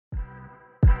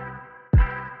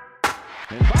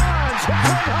Bonds hit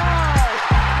it high.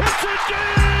 It's a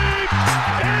deep.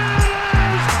 It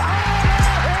is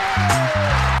out.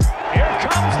 Here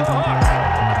comes the hook.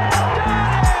 Got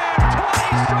him.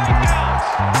 20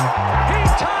 strikeouts. He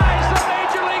ties the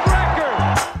major league record.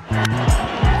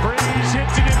 Freeze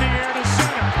hits it in the air to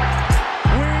center.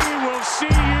 We will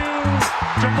see you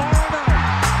tomorrow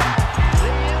night.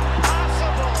 The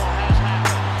impossible has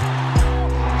happened.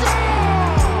 Goal!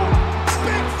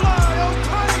 Big fly,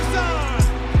 Ohtani-san!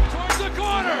 Towards the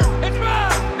corner. It's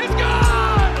back. It's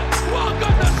gone.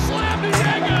 Welcome to Slam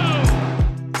Diego.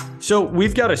 So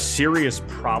we've got a serious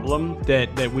problem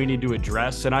that we need to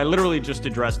address, and I literally just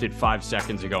addressed it 5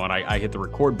 seconds ago, and I hit the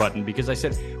record button because I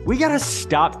said, we got to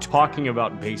stop talking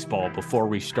about baseball before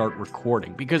we start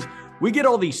recording, because we get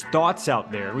all these thoughts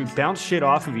out there, we bounce shit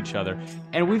off of each other,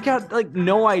 and we've got like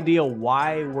no idea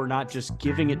why we're not just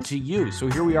giving it to you. So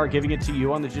here we are giving it to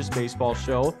you on the Just Baseball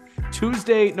Show,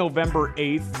 Tuesday, November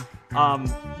 8th.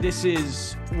 This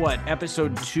is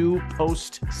episode 2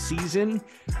 post-season,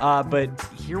 but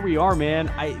here we are,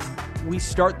 man. We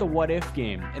start the what if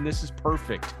game, and this is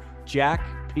perfect. Jack,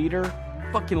 Peter,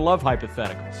 fucking love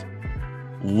hypotheticals.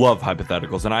 Love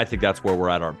hypotheticals, and I think that's where we're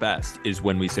at our best, is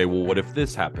when we say, well, what if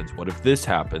this happens? What if this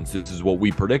happens? This is what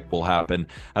we predict will happen.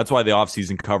 That's why the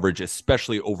offseason coverage,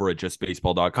 especially over at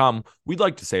justbaseball.com, we'd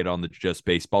like to say it on the Just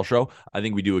Baseball Show. I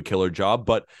think we do a killer job,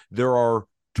 but there are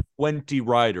 20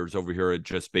 writers over here at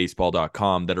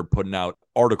justbaseball.com that are putting out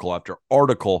article after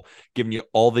article, giving you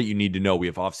all that you need to know. We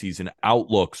have offseason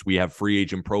outlooks. We have free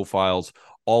agent profiles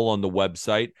all on the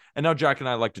website. And now Jack and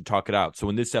I like to talk it out. So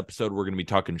in this episode, we're going to be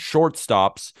talking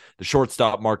shortstops, the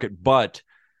shortstop market. But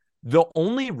the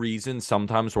only reason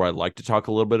sometimes where I like to talk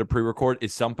a little bit of pre-record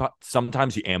is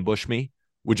sometimes you ambush me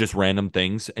with just random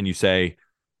things and you say,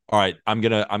 all right, I'm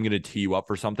gonna tee you up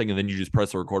for something, and then you just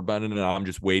press the record button, and I'm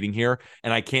just waiting here,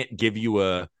 and I can't give you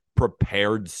a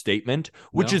prepared statement,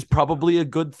 which is probably a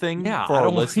good thing for our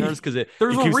listeners, because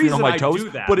there's a reason I do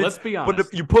that. But let's be honest.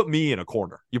 But you put me in a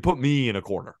corner.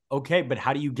 Okay, but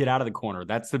how do you get out of the corner?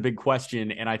 That's the big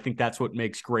question, and I think that's what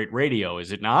makes great radio,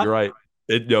 is it not? You're right.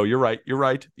 You're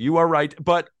right. You are right.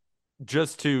 But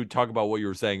just to talk about what you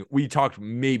were saying, we talked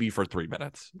maybe for 3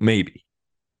 minutes, maybe.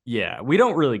 Yeah, we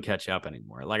don't really catch up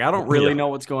anymore. Like, I don't really know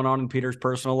what's going on in Peter's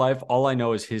personal life. All I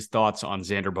know is his thoughts on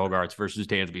Xander Bogaerts versus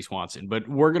Dansby Swanson. But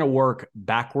we're going to work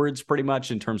backwards pretty much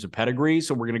in terms of pedigree.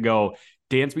 So we're going to go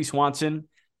Dansby Swanson,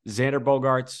 Xander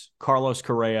Bogaerts, Carlos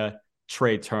Correa,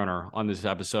 Trey Turner on this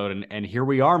episode. And here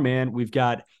we are, man. We've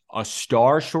got a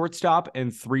star shortstop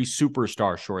and 3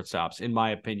 superstar shortstops, in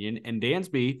my opinion. And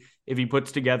Dansby, if he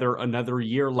puts together another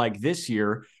year like this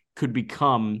year, could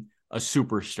become a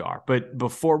superstar. But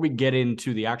before we get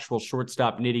into the actual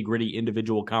shortstop nitty-gritty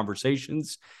individual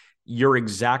conversations, you're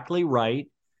exactly right.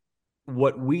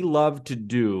 What we love to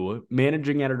do,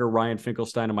 managing editor Ryan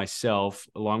Finkelstein and myself,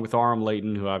 along with Aram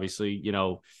Layton, who obviously,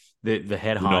 the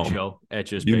head honcho at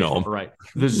Just Baseball, right?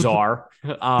 The czar.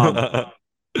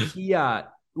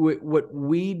 What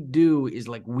we do is,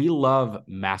 like, we love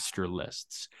master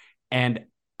lists, and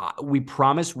we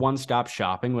promise one-stop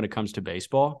shopping when it comes to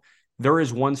baseball. There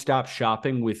is one-stop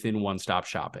shopping within one-stop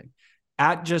shopping.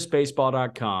 At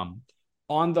justbaseball.com,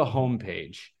 on the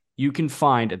homepage, you can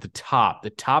find at the top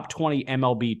 20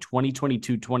 MLB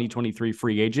 2022-2023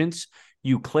 free agents.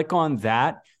 You click on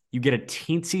that, you get a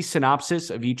teensy synopsis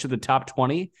of each of the top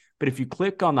 20. But if you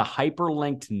click on the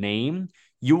hyperlinked name,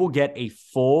 you will get a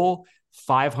full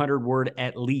 500-word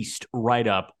at least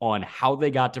write-up on how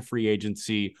they got to free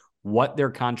agency, what their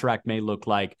contract may look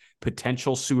like,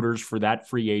 potential suitors for that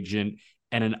free agent,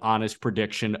 and an honest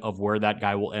prediction of where that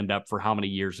guy will end up for how many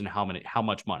years and how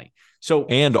much money. So,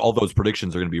 and all those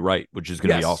predictions are going to be right, which is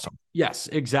going to be awesome. Yes,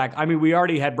 exactly. I mean, we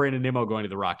already had Brandon Nimmo going to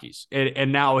the Rockies,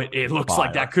 and now it looks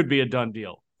like that could be a done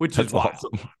deal, which is wild.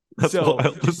 Awesome.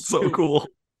 That's so cool.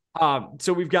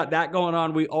 So we've got that going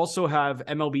on. We also have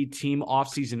MLB team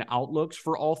offseason outlooks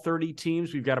for all 30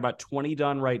 teams. We've got about 20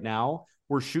 done right now.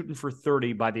 We're shooting for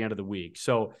 30 by the end of the week.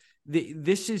 So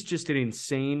this is just an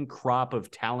insane crop of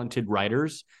talented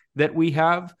writers that we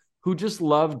have who just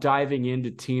love diving into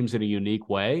teams in a unique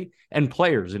way and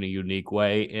players in a unique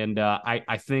way. And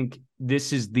I think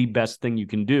this is the best thing you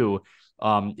can do.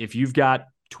 If you've got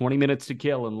 20 minutes to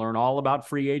kill and learn all about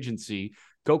free agency,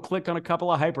 go click on a couple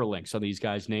of hyperlinks on these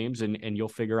guys' names and you'll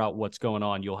figure out what's going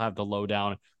on. You'll have the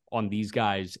lowdown on these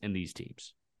guys and these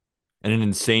teams. And an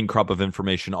insane crop of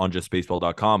information on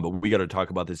justbaseball.com, but we got to talk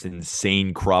about this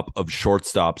insane crop of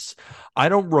shortstops. I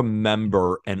don't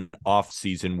remember an off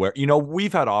season where,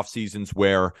 we've had off seasons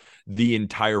where the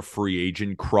entire free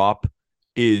agent crop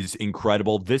is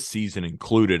incredible, this season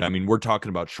included. I mean, we're talking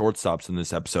about shortstops in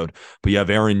this episode, but you have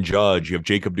Aaron Judge, you have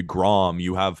Jacob deGrom,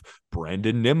 you have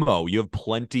Brandon Nimmo, you have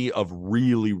plenty of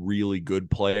really, really good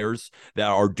players that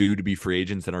are due to be free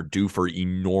agents and are due for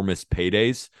enormous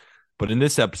paydays. But in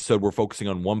this episode, we're focusing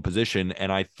on one position,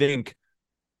 and I think,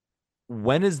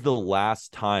 when is the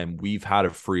last time we've had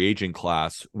a free agent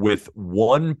class with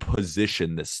one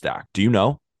position this stacked? Do you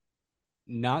know?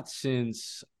 Not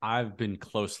since I've been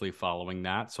closely following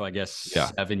that. So I guess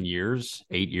 7 years,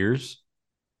 8 years.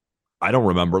 I don't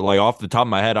remember. Like, off the top of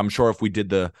my head, I'm sure if we did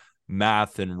the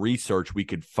math and research, we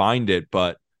could find it,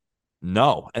 but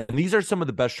no. And these are some of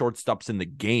the best shortstops in the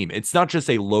game. It's not just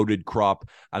a loaded crop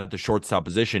at the shortstop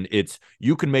position. It's,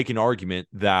 you can make an argument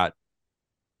that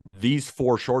these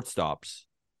four shortstops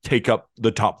take up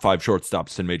the top 5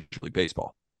 shortstops in Major League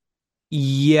Baseball.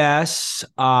 Yes.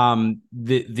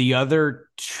 The other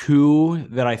two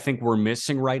that I think we're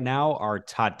missing right now are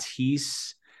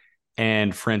Tatis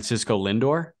and Francisco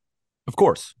Lindor. Of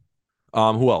course.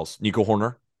 Who else? Nico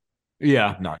Horner?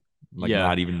 Yeah.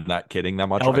 Not even that kidding that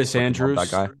much. Elvis Andrus. That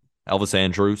guy. Elvis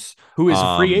Andrus. Who is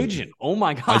a free agent. Oh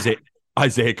my God.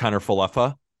 Isaiah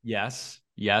Kiner-Falefa. Yes.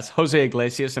 Jose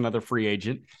Iglesias, another free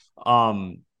agent.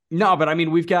 No, but I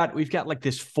mean, we've got like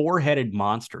this 4-headed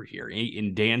monster here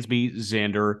in Dansby,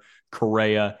 Xander,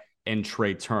 Correa, and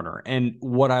Trey Turner. And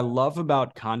what I love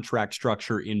about contract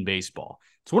structure in baseball,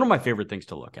 it's one of my favorite things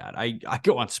to look at. I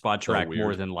go on Spot Track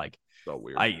more than like, so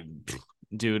weird.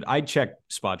 I check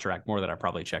Spot Track more than I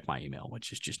probably check my email,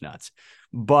 which is just nuts.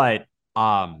 But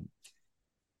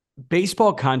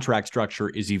baseball contract structure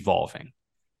is evolving,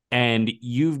 and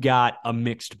you've got a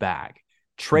mixed bag.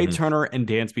 Trey Turner and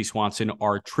Dansby Swanson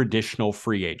are traditional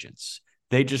free agents.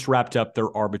 They just wrapped up their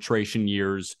arbitration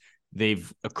years.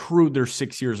 They've accrued their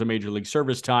 6 years of Major League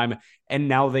service time, and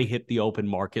now they hit the open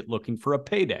market looking for a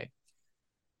payday.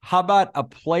 How about a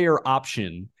player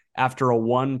option after a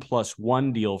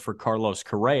 1+1 deal for Carlos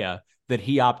Correa that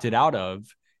he opted out of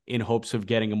in hopes of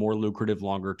getting a more lucrative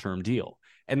longer-term deal?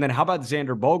 And then how about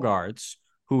Xander Bogaerts,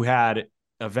 who had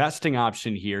a vesting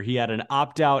option here? He had an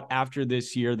opt-out after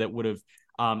this year that would have,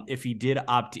 if he did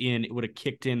opt in, it would have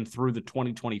kicked in through the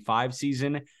 2025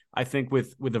 season, I think,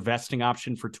 with a vesting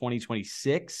option for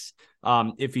 2026,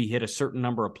 if he hit a certain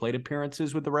number of plate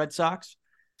appearances with the Red Sox.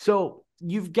 So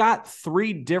you've got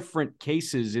 3 different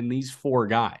cases in these 4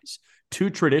 guys: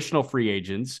 2 traditional free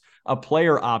agents, a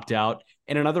player opt-out,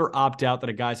 and another opt-out that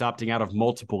a guy's opting out of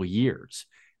multiple years.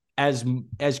 As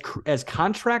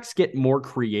contracts get more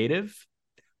creative,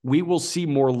 we will see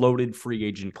more loaded free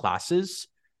agent classes,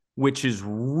 which is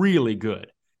really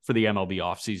good for the MLB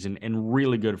offseason and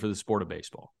really good for the sport of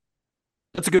baseball.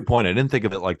 That's a good point. I didn't think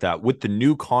of it like that. With the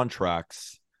new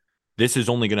contracts, this is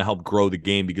only going to help grow the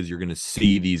game because you're going to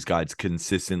see these guys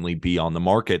consistently be on the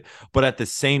market. But at the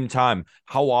same time,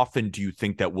 how often do you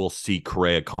think that we'll see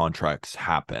Correa contracts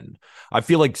happen? I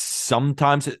feel like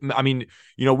sometimes,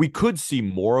 we could see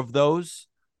more of those,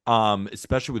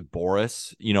 especially with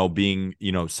Boris, being,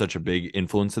 such a big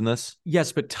influence in this.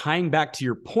 Yes, but tying back to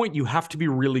your point, you have to be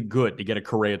really good to get a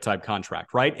Correa type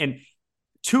contract, right? And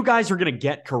 2 guys are going to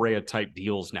get Correa type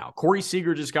deals now. Corey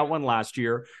Seager just got one last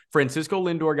year. Francisco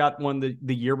Lindor got one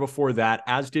the year before that,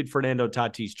 as did Fernando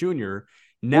Tatis Jr.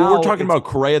 Now we're talking about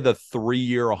Correa, the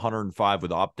 3-year 105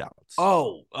 with opt-outs.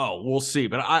 Oh, we'll see.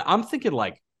 But I'm thinking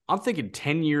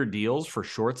 10-year deals for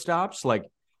shortstops. Like,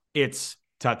 it's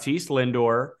Tatis,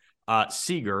 Lindor,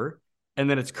 Seager, and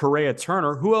then it's Correa,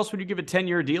 Turner. Who else would you give a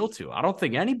 10-year deal to? I don't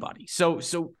think anybody. So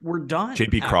we're done.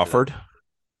 JP Crawford.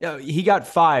 Yeah, he got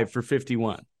 5 for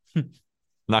 51.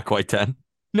 Not quite 10.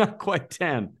 Not quite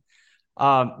 10.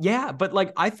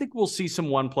 But I think we'll see some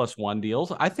 1+1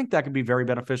 deals. I think that could be very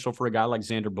beneficial for a guy like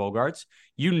Xander Bogaerts.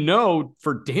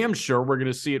 For damn sure we're going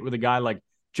to see it with a guy like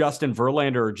Justin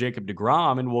Verlander or Jacob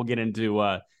deGrom, and we'll get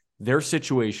into their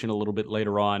situation a little bit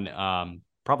later on,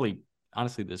 probably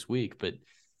honestly this week. But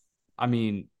I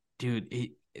mean,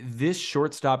 dude, this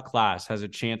shortstop class has a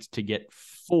chance to get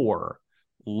 4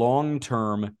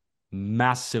 long-term,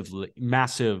 massive,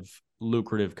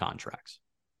 lucrative contracts.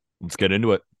 Let's get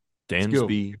into it.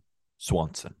 Dansby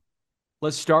Swanson.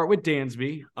 Let's start with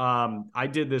Dansby. I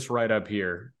did this right up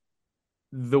here.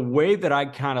 The way that I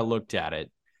kind of looked at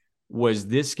it was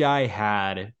this guy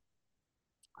had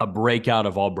a breakout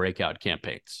of all breakout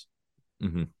campaigns.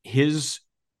 Mm-hmm. His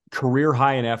career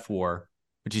high in F4,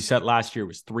 which he set last year,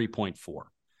 was 3.4.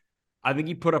 I think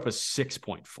he put up a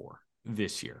 6.4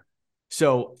 this year.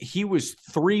 So he was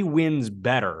 3 wins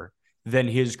better than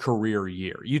his career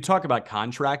year. You talk about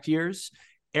contract years.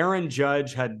 Aaron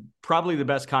Judge had probably the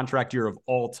best contract year of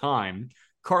all time,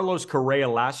 Carlos Correa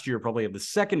last year probably had the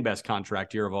second best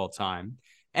contract year of all time.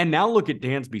 And now look at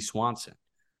Dansby Swanson,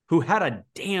 who had a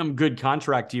damn good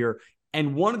contract year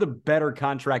and one of the better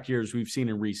contract years we've seen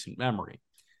in recent memory.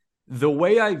 The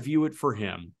way I view it for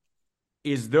him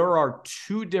is there are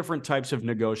two different types of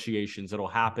negotiations that will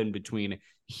happen between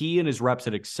he and his reps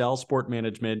at Excel Sport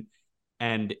Management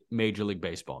and Major League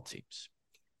Baseball teams.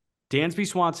 Dansby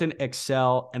Swanson,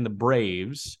 Excel, and the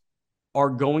Braves are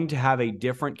going to have a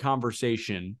different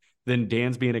conversation than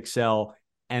Dansby and Excel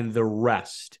and the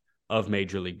rest of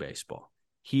Major League Baseball.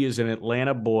 He is an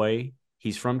Atlanta boy.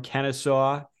 He's from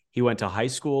Kennesaw. He went to high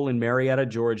school in Marietta,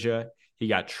 Georgia. He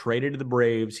got traded to the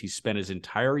Braves. He spent his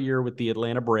entire year with the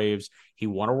Atlanta Braves. He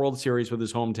won a World Series with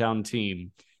his hometown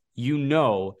team. You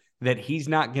know that he's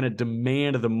not going to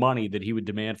demand the money that he would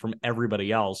demand from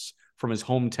everybody else from his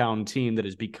hometown team that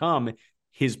has become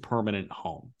his permanent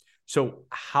home. So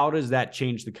how does that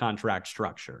change the contract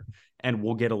structure? And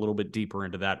we'll get a little bit deeper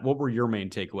into that. What were your main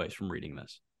takeaways from reading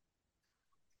this?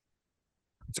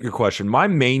 It's a good question. My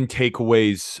main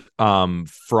takeaways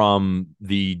from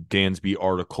the Dansby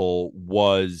article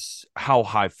was how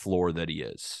high floor that he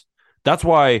is. That's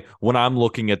why when I'm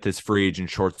looking at this free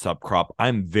agent shortstop crop,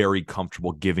 I'm very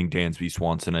comfortable giving Dansby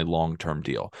Swanson a long-term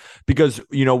deal because,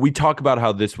 we talk about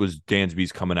how this was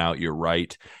Dansby's coming out year,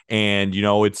 right? And,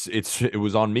 it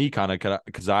was on me kind of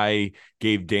because I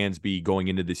gave Dansby going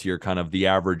into this year kind of the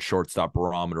average shortstop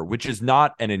barometer, which is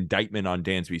not an indictment on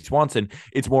Dansby Swanson.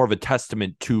 It's more of a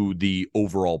testament to the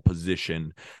overall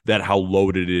position, that how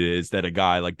loaded it is, that a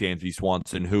guy like Dansby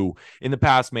Swanson, who in the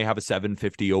past may have a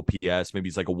 750 OPS, maybe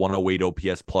he's like a 108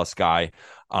 OPS plus guy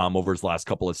over his last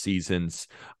couple of seasons,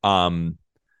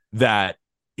 that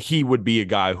he would be a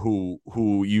guy who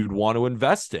you'd want to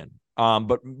invest in.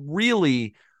 But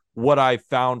really, what I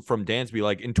found from Dansby,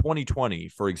 like in 2020,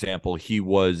 for example, he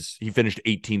finished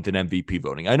 18th in MVP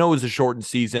voting. I know it was a shortened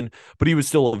season, but he was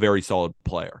still a very solid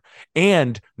player.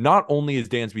 And not only is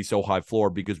Dansby so high floor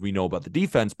because we know about the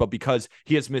defense, but because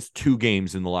he has missed 2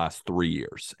 games in the last 3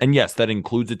 years. And yes, that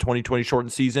includes a 2020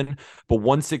 shortened season, but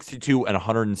 162 and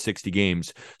 160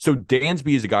 games. So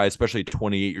Dansby is a guy, especially at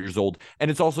 28 years old,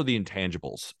 and it's also the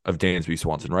intangibles of Dansby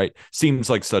Swanson, right? Seems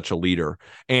like such a leader.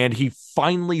 And he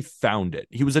finally found it.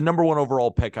 He was a number 1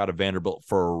 overall pick out of Vanderbilt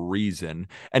for a reason.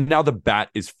 And now the bat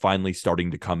is finally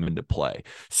starting to come into play.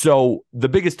 So the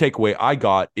biggest takeaway I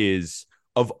got is,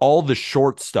 of all the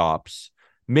shortstops,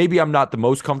 maybe I'm not the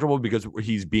most comfortable because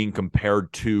he's being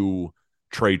compared to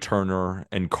Trey Turner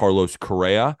and Carlos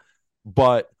Correa.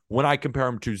 But when I compare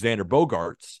him to Xander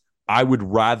Bogaerts, I would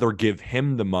rather give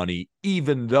him the money,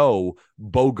 even though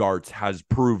Bogaerts has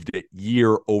proved it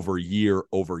year over year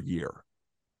over year.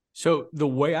 So the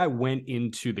way I went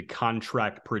into the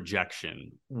contract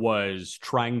projection was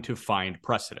trying to find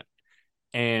precedent.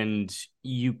 And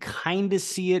you kind of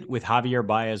see it with Javier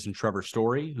Baez and Trevor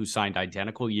Story, who signed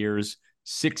identical years,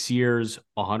 6 years,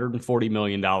 $140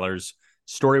 million.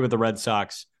 Story with the Red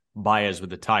Sox, Baez with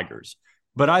the Tigers.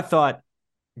 But I thought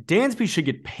Dansby should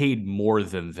get paid more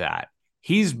than that.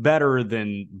 He's better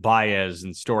than Baez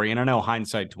and Story. And I know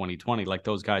hindsight 2020, like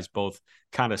those guys both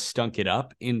kind of stunk it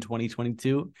up in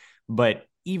 2022. But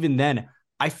even then,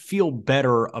 I feel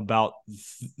better about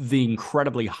the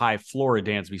incredibly high floor of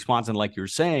Dansby Swanson, like you're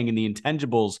saying, and the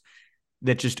intangibles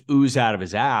that just ooze out of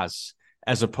his ass,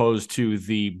 as opposed to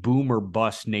the boom or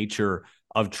bust nature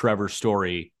of Trevor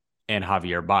Story and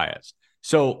Javier Baez.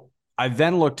 So I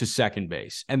then looked to second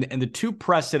base. And the two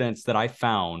precedents that I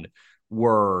found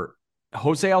were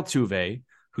Jose Altuve,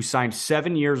 who signed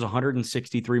 7 years,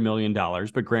 $163 million.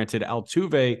 But granted,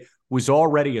 Altuve was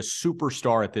already a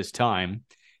superstar at this time.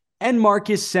 And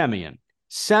Marcus Semien.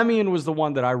 Semien was the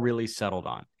one that I really settled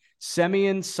on.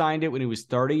 Semien signed it when he was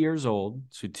 30 years old,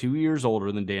 so 2 years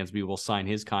older than Dansby will sign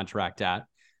his contract at.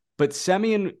 But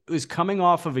Semien was coming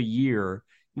off of a year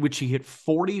in which he hit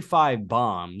 45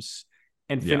 bombs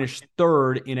and finished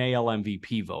third in AL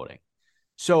MVP voting.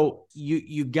 So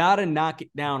you got to knock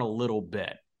it down a little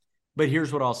bit. But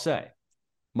here's what I'll say.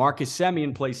 Marcus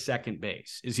Semien plays second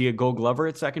base. Is he a Gold Glover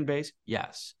at second base?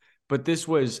 Yes. But this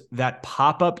was that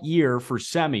pop-up year for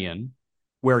Semien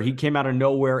where he came out of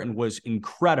nowhere and was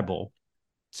incredible.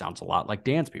 Sounds a lot like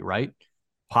Dansby, right?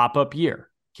 Pop-up year.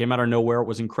 Came out of nowhere. It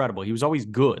was incredible. He was always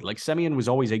good. Like Semien was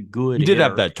always a good He did hitter.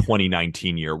 have that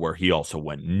 2019 year where he also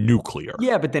went nuclear.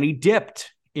 Yeah, but then he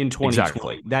dipped in 2020.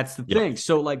 Exactly. That's the thing.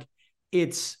 So like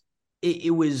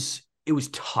it was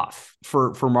tough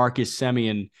for Marcus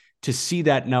Semien to see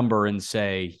that number and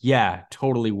say, yeah,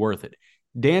 totally worth it.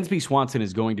 Dansby Swanson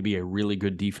is going to be a really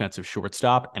good defensive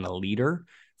shortstop and a leader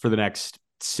for the next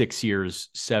 6 years,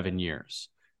 7 years.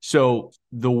 So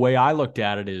the way I looked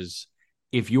at it is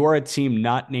if you are a team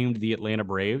not named the Atlanta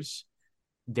Braves,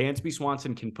 Dansby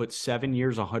Swanson can put 7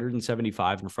 years,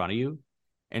 175 in front of you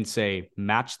and say,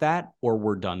 match that or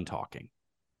we're done talking.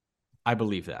 I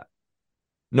believe that.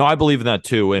 No, I believe in that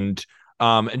too. And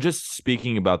just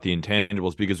speaking about the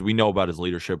intangibles, because we know about his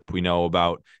leadership, we know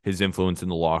about his influence in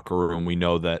the locker room. We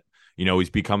know that, he's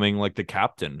becoming like the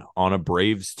captain on a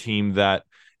Braves team that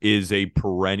is a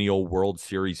perennial World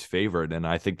Series favorite. And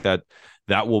I think that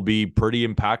will be pretty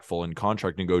impactful in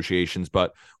contract negotiations.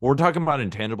 But when we're talking about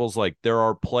intangibles, like there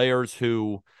are players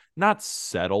who not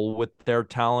settle with their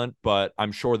talent, but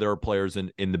I'm sure there are players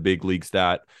in the big leagues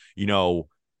that,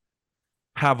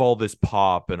 have all this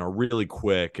pop and are really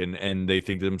quick and they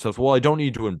think to themselves, well, I don't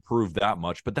need to improve that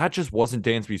much. But that just wasn't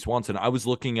Dansby Swanson. I was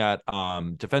looking at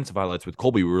defensive highlights with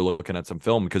Colby. We were looking at some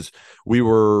film because we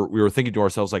were thinking to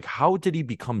ourselves, like, how did he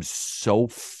become so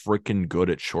freaking good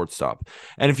at shortstop?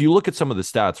 And if you look at some of the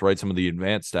stats, right, some of the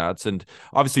advanced stats, and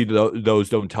obviously those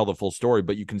don't tell the full story,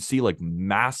 but you can see like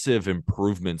massive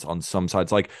improvements on some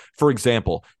sides. Like, for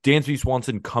example, Dansby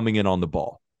Swanson coming in on the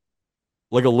ball,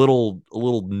 like a little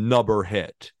nubber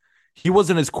hit. He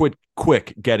wasn't as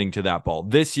quick getting to that ball.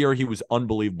 This year, he was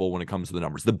unbelievable when it comes to the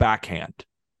numbers. The backhand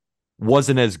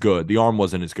wasn't as good. The arm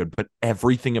wasn't as good, but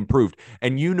everything improved.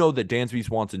 And that Dansby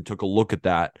Swanson took a look at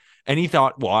that and he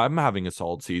thought, well, I'm having a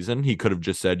solid season. He could have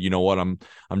just said, you know what, I'm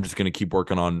just going to keep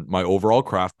working on my overall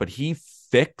craft. But he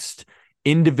fixed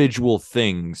individual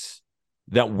things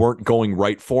that weren't going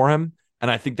right for him.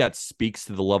 And I think that speaks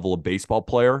to the level of baseball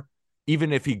player.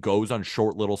 Even if he goes on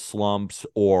short little slumps,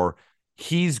 or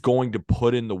he's going to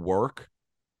put in the work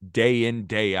day in,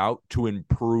 day out to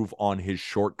improve on his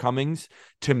shortcomings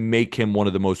to make him one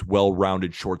of the most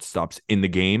well-rounded shortstops in the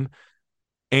game.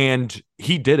 And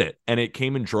he did it. And it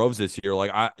came in droves this year.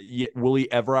 Like, will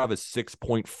he ever have a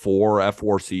 6.4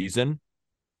 F4 season?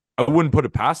 I wouldn't put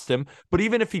it past him. But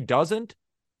even if he doesn't,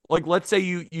 like, let's say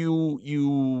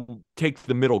you take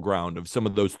the middle ground of some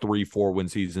of those 3-4 win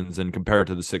seasons and compare it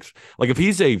to the 6. Like, if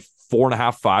he's a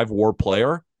 4.5, 5 WAR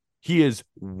player, he is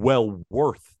well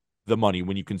worth the money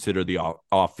when you consider the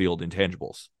off-field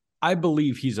intangibles. I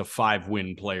believe he's a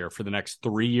 5-win player for the next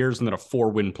 3 years and then a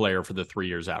 4-win player for the 3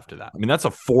 years after that. I mean, that's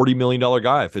a $40 million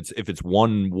guy. If it's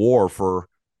one WAR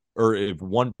or if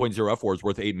 1.0 F WAR is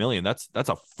worth $8 million, that's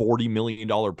a $40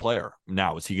 million player.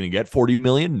 Now, is he going to get $40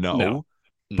 million? No.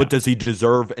 But does he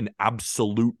deserve an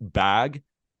absolute bag?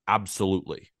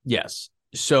 Absolutely. Yes.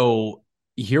 So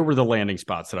here were the landing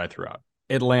spots that I threw out.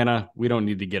 Atlanta, we don't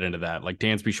need to get into that. Like,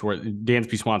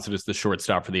 Dansby Swanson is the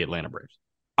shortstop for the Atlanta Braves.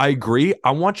 I agree.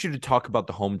 I want you to talk about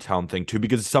the hometown thing too,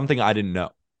 because it's something I didn't know.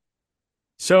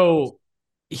 So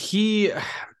the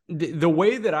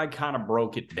way that I kind of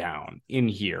broke it down in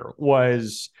here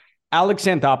was Alex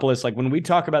Anthopoulos. Like, when we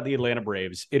talk about the Atlanta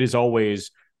Braves, it is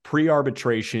always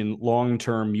pre-arbitration,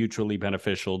 long-term, mutually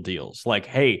beneficial deals. Like,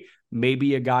 hey,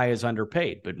 maybe a guy is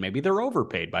underpaid, but maybe they're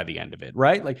overpaid by the end of it,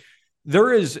 right? Like,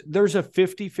 there's a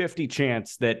 50-50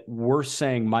 chance that we're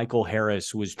saying Michael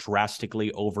Harris was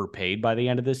drastically overpaid by the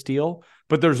end of this deal,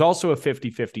 but there's also a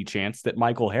 50-50 chance that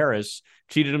Michael Harris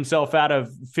cheated himself out of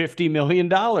 $50 million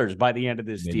by the end of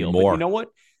this deal. More. But you know what?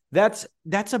 That's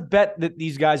a bet that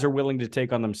these guys are willing to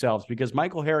take on themselves, because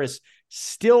Michael Harris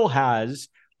still has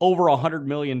over $100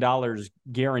 million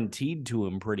guaranteed to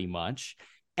him pretty much.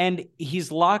 And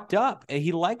he's locked up.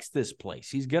 He likes this place.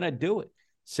 He's going to do it.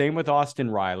 Same with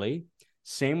Austin Riley.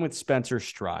 Same with Spencer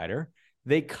Strider.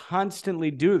 They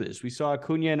constantly do this. We saw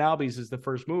Acuna and Albies as the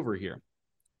first mover here.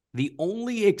 The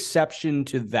only exception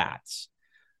to that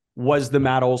was the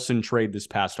Matt Olson trade this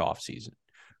past offseason,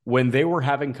 when they were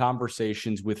having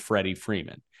conversations with Freddie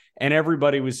Freeman. And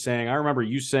everybody was saying, I remember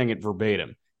you saying it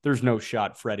verbatim, there's no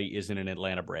shot Freddie isn't an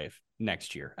Atlanta Brave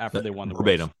next year after they won the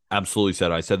verbatim. World. Absolutely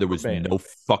said. I said there was no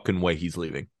fucking way he's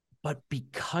leaving. But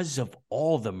because of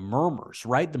all the murmurs,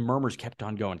 right? The murmurs kept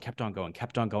on going.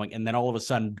 And then all of a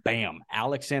sudden, bam,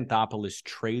 Alex Anthopoulos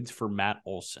trades for Matt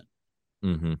Olson.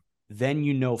 Mm-hmm.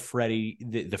 Then Freddie,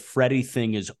 the Freddie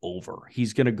thing is over.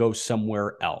 He's going to go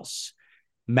somewhere else.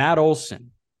 Matt Olson,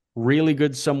 really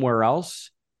good somewhere else.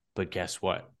 But guess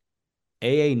what?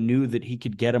 AA knew that he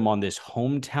could get him on this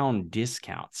hometown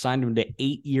discount, signed him to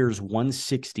 8 years,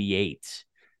 168,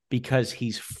 because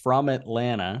he's from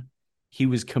Atlanta. He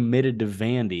was committed to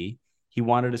Vandy. He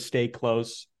wanted to stay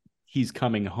close. He's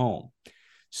coming home.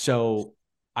 So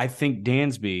I think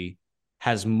Dansby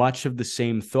has much of the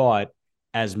same thought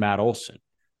as Matt Olson,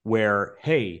 where,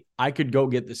 hey, I could go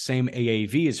get the same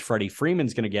AAV as Freddie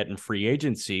Freeman's going to get in free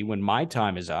agency when my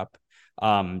time is up.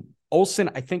 Olson,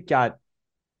 I think, got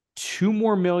 $2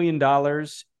 more million,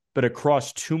 but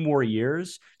across 2 more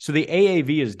years. So the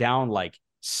AAV is down like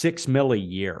 $6 million a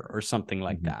year or something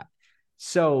like that.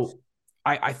 So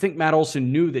I think Matt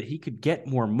Olson knew that he could get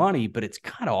more money, but it's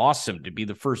kind of awesome to be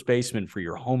the first baseman for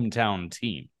your hometown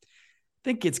team. I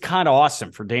think it's kind of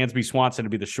awesome for Dansby Swanson to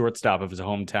be the shortstop of his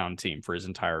hometown team for his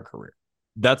entire career.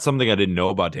 That's something I didn't know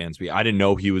about Dansby. I didn't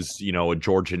know he was, a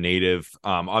Georgia native.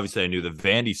 Obviously, I knew the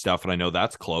Vandy stuff, and I know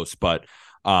that's close, but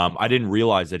I didn't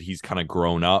realize that he's kind of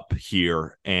grown up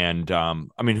here. And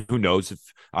who knows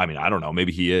I don't know.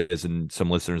 Maybe he is, and some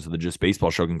listeners of the Just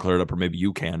Baseball show can clear it up, or maybe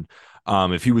you can.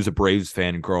 If he was a Braves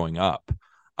fan growing up.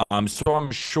 So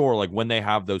I'm sure, like, when they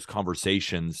have those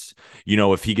conversations,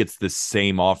 if he gets the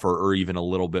same offer or even a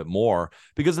little bit more,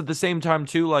 because at the same time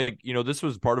too, like, this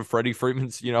was part of Freddie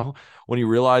Freeman's, when he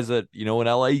realized that, in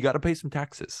LA, you got to pay some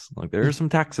taxes. Like, there are some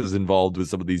taxes involved with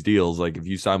some of these deals. Like, if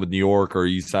you sign with New York or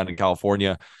you sign in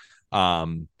California,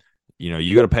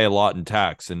 you got to pay a lot in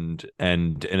tax, and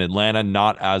in Atlanta,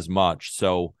 not as much.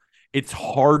 So it's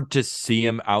hard to see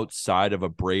him outside of a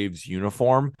Braves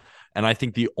uniform. And I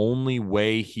think the only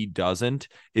way he doesn't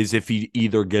is if he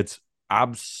either gets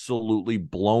absolutely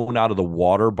blown out of the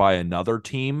water by another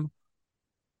team.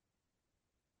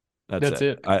 That's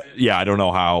it. I don't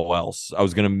know how else. I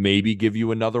was going to maybe give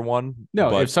you another one.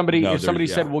 No, if somebody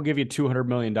said, we'll give you $200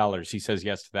 million, he says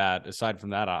yes to that. Aside from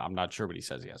that, I'm not sure what he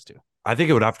says yes to. I think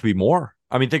it would have to be more.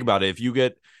 I mean, think about it. If you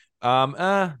get,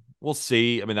 we'll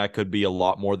see. I mean, that could be a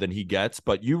lot more than he gets,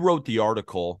 but you wrote the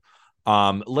article.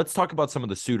 Let's talk about some of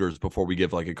the suitors before we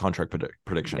give like a contract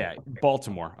prediction. Yeah,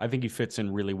 Baltimore. I think he fits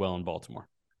in really well in Baltimore.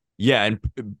 Yeah, and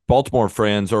Baltimore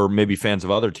fans, or maybe fans of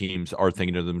other teams, are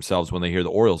thinking to themselves when they hear the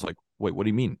Orioles, like, wait, what do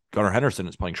you mean? Gunnar Henderson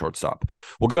is playing shortstop.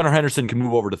 Well, Gunnar Henderson can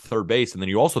move over to third base, and then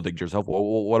you also think to yourself, well,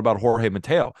 what about Jorge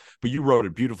Mateo? But you wrote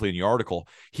it beautifully in the article.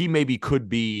 He maybe could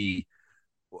be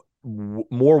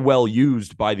more well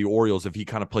used by the Orioles if he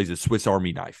kind of plays a Swiss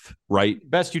Army knife, right?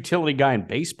 Best utility guy in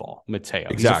baseball, Mateo.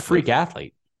 Exactly. He's a freak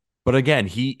athlete. But again,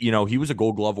 he was a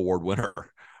Gold Glove Award winner.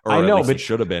 Or I know, but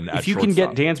should have been. If you can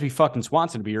get Dansby fucking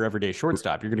Swanson to be your everyday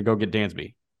shortstop, you're going to go get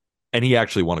Dansby. And he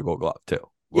actually won a Gold Glove too.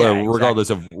 Yeah, regardless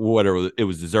of whatever it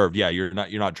was deserved. Yeah, you're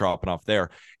not dropping off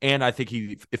there. And I think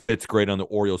he fits great on the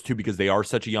Orioles too, because they are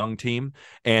such a young team.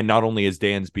 And not only has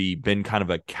Dansby been kind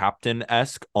of a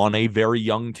captain-esque on a very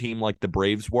young team like the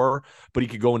Braves were, but he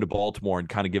could go into Baltimore and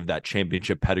kind of give that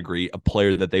championship pedigree, a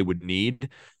player that they would need.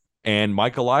 And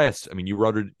Mike Elias, I mean, you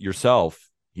wrote it yourself.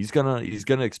 He's gonna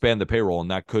expand the payroll, and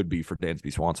that could be for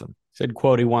Dansby Swanson. Said,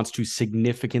 quote, he wants to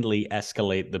significantly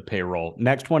escalate the payroll.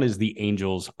 Next one is the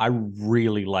Angels. I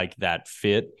really like that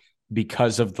fit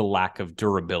because of the lack of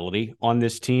durability on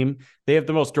this team. They have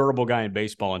the most durable guy in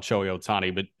baseball in Shohei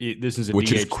Ohtani, but this is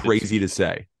which is crazy to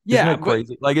say. Yeah,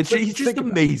 crazy. Like he's just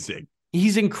amazing.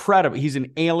 He's incredible. He's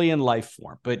an alien life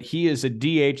form, but he is a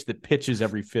DH that pitches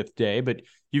every fifth day. But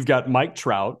you've got Mike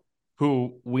Trout,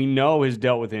 who we know has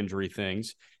dealt with injury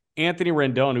things, Anthony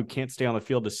Rendon, who can't stay on the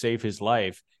field to save his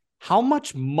life. How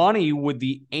much money would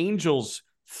the Angels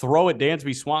throw at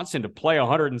Dansby Swanson to play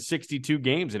 162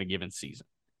 games in a given season?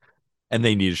 And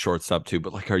they need a shortstop too.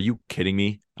 But, like, are you kidding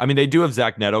me? I mean, they do have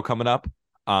Zach Neto coming up,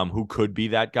 who could be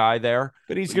that guy there.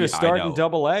 But he's going to start in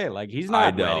Double-A. Like, he's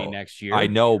not ready next year. I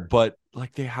know, but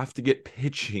like, they have to get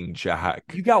pitching, Jack.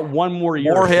 You got one more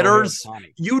year. More hitters.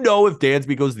 If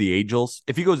Dansby goes to the Angels,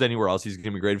 if he goes anywhere else, he's going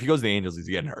to be great. If he goes to the Angels, he's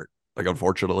getting hurt. Like,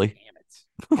 unfortunately. Damn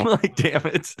it. Like, damn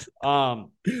it.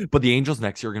 But the Angels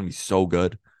next year are going to be so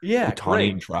good. Yeah,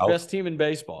 Ohtani and Trout. Best team in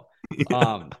baseball.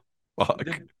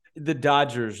 Fuck. The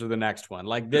Dodgers are the next one.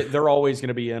 Like, they're always going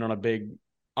to be in on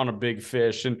a big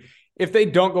fish. And if they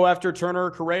don't go after Turner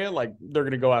or Correa, like, they're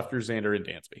going to go after Xander and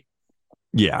Dansby.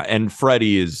 Yeah, and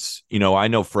Freddie is, I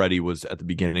know Freddie was at the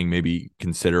beginning maybe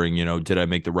considering, did I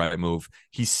make the right move?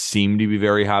 He seemed to be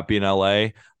very happy in LA.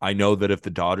 I know that if the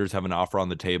Dodgers have an offer on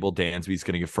the table, Dansby's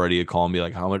going to give Freddie a call and be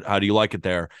like, how do you like it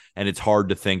there? And it's hard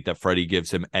to think that Freddie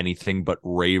gives him anything but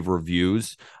rave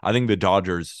reviews. I think the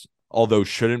Dodgers, although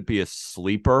shouldn't be a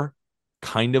sleeper,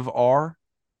 kind of are,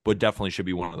 but definitely should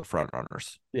be one of the front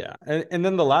runners. Yeah, and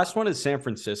then the last one is San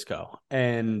Francisco.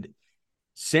 And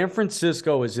San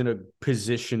Francisco is in a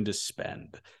position to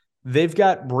spend. They've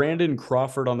got Brandon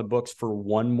Crawford on the books for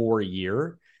one more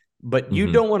year, but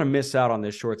you don't want to miss out on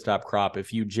this shortstop crop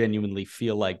if you genuinely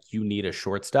feel like you need a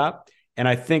shortstop. And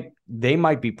I think they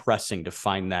might be pressing to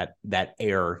find that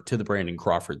heir to the Brandon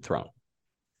Crawford throne.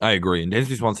 I agree. And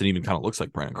Dansby Swanson even kind of looks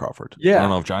like Brandon Crawford. I don't Yeah.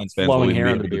 know if Giants fans will Flowing even hair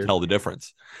be in the able to beard. tell the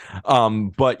difference.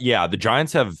 But yeah, the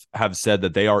Giants have said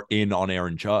that they are in on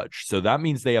Aaron Judge. So that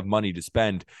means they have money to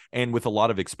spend. And with a lot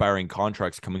of expiring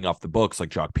contracts coming off the books, like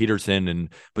Jock Peterson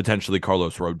and potentially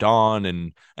Carlos Rodon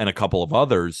and a couple of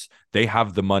others, they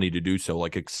have the money to do so.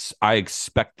 Like I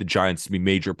expect the Giants to be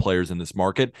major players in this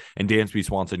market, and Dansby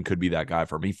Swanson could be that guy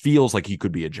for me. He feels like he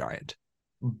could be a Giant.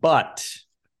 But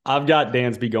I've got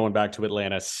Dansby going back to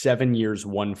Atlanta, 7 years,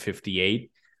 158.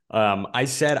 I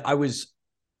said I was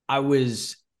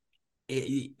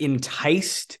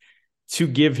enticed to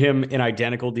give him an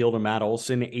identical deal to Matt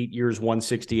Olson, 8 years,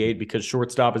 168, because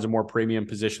shortstop is a more premium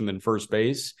position than first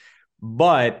base.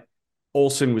 But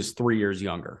Olson was 3 years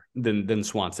younger than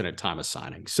Swanson at time of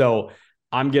signing. So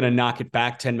I'm going to knock it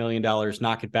back $10 million,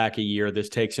 knock it back a year. This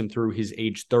takes him through his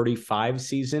age 35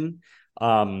 season.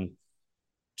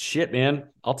 Shit, man.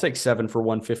 I'll take 7 for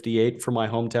 158 for my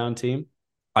hometown team.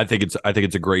 I think it's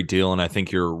a great deal, and I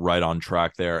think you're right on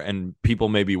track there. And people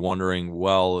may be wondering,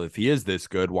 well, if he is this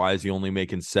good, why is he only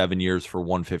making 7 years for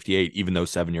 158? Even though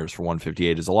 7 years for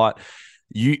 158 is a lot.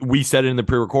 We said it in the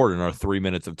pre-record in our 3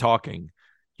 minutes of talking.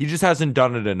 He just hasn't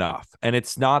done it enough, and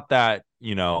it's not that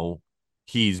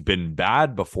he's been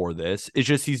bad before this. It's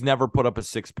just he's never put up a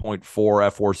 6.4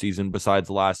 F4 season besides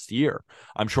last year.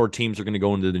 I'm sure teams are going to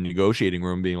go into the negotiating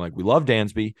room being like, we love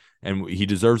Dansby and he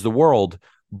deserves the world.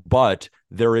 But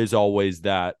there is always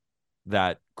that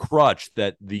crutch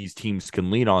that these teams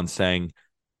can lean on, saying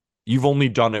you've only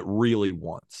done it really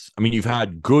once. I mean, you've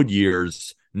had good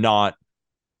years, not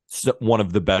one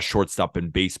of the best shortstop in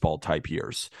baseball type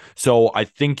years. So I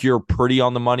think you're pretty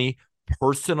on the money.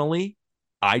 Personally,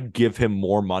 I'd give him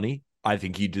more money. I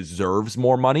think he deserves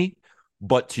more money.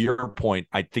 But to your point,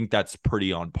 I think that's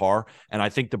pretty on par. And I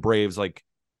think the Braves, like,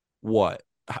 what?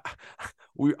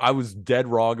 I was dead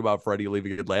wrong about Freddie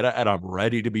leaving Atlanta, and I'm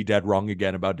ready to be dead wrong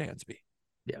again about Dansby.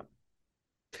 Yeah.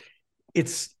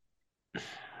 It's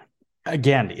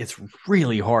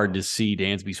really hard to see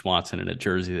Dansby Swanson in a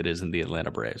jersey that isn't the Atlanta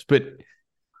Braves, but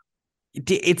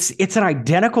it's an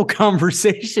identical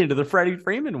conversation to the Freddie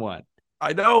Freeman one.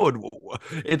 I know.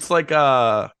 It's like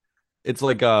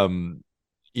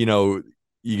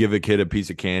you give a kid a piece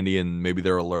of candy and maybe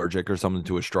they're allergic or something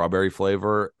to a strawberry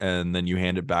flavor, and then you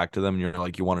hand it back to them and you're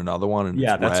like, you want another one? And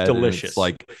yeah, it's that's red, delicious. It's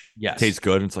like, yes, it tastes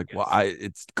good. And it's like, yes. Well,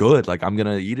 it's good. Like, I'm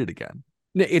gonna eat it again.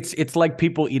 It's like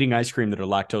people eating ice cream that are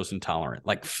lactose intolerant.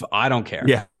 Like, I don't care.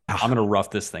 Yeah, I'm gonna rough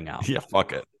this thing out. Yeah,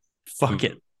 fuck it.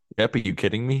 Yep, are you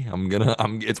kidding me?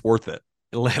 It's worth it.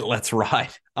 Let's ride.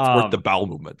 It's worth the bowel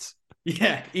movements.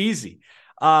 Yeah, easy.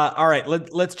 All right,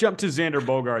 let's jump to Xander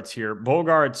Bogaerts here.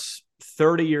 Bogaerts,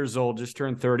 30 years old, just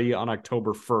turned 30 on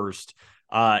October 1st.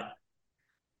 I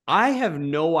have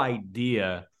no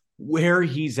idea where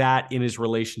he's at in his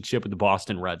relationship with the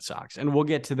Boston Red Sox. And we'll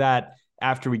get to that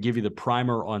after we give you the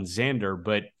primer on Xander.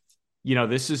 But,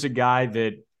 this is a guy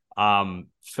that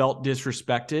felt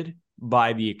disrespected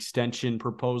by the extension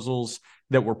proposals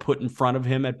that were put in front of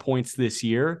him at points this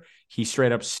year. He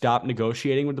straight up stopped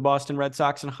negotiating with the Boston Red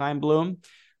Sox and Chaim Bloom.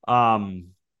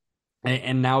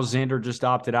 And now Xander just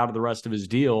opted out of the rest of his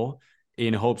deal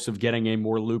in hopes of getting a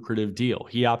more lucrative deal.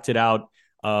 He opted out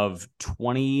of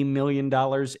 $20 million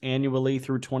annually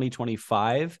through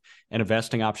 2025 and a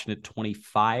vesting option at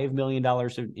 $25 million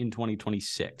in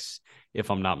 2026, if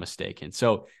I'm not mistaken.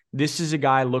 So this is a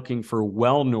guy looking for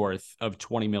well north of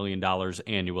 $20 million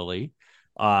annually.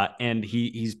 And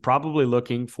he's probably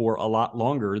looking for a lot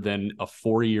longer than a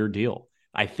 4-year deal.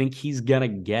 I think he's going to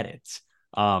get it.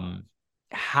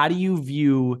 How do you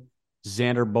view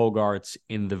Xander Bogaerts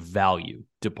in the value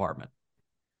department?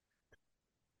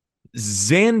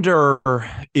 Xander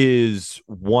is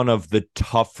one of the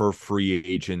tougher free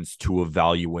agents to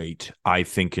evaluate, I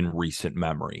think, in recent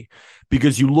memory,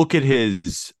 because you look at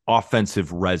his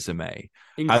offensive resume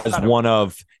as one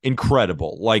of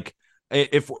incredible. Like,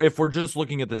 if we're just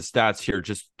looking at the stats here,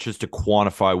 just to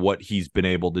quantify what he's been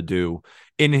able to do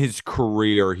in his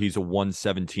career, he's a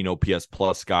 117 OPS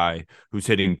plus guy who's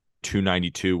hitting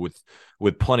 292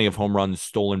 with plenty of home runs,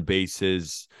 stolen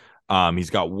bases. He's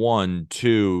got 1,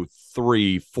 2,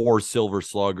 3, 4 silver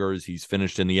sluggers. He's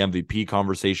finished in the MVP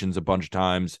conversations a bunch of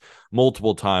times,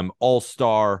 multiple time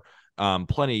All-Star,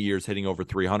 plenty of years hitting over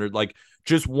 300. Like,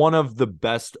 just one of the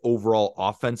best overall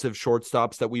offensive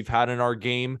shortstops that we've had in our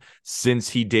game since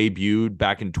he debuted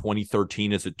back in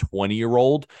 2013 as a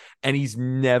 20-year-old. And he's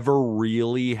never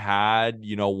really had,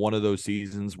 one of those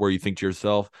seasons where you think to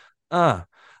yourself,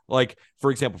 Like, for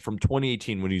example, from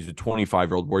 2018, when he was a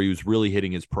 25-year-old, where he was really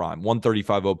hitting his prime,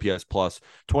 135 OPS plus,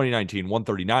 2019,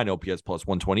 139 OPS plus,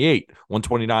 128,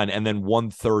 129, and then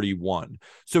 131.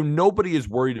 So nobody is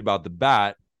worried about the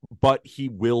bat, but he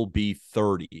will be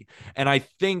 30. And I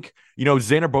think,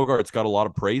 Xander Bogaerts got a lot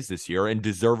of praise this year, and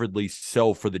deservedly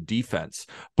so, for the defense.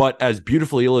 But as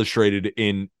beautifully illustrated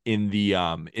in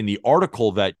the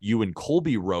article that you and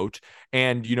Colby wrote,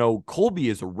 and Colby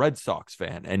is a Red Sox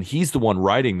fan, and he's the one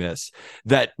writing this,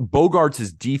 that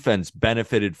Bogaerts' defense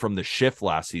benefited from the shift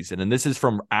last season. And this is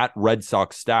from at Red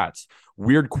Sox Stats.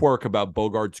 Weird quirk about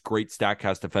Bogaerts' great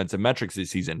StatCast defensive metrics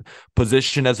this season.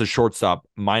 Position as a shortstop,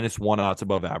 -1 outs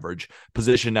above average.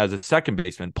 Position as a second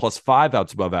baseman, +5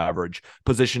 outs above average.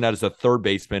 Position as a third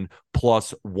baseman,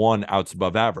 +1 outs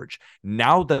above average.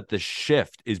 Now that the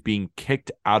shift is being kicked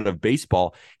out of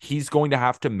baseball, he's going to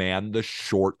have to man the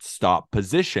shortstop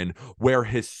position, where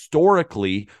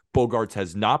historically Bogaerts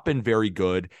has not been very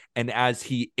good. And as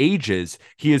he ages,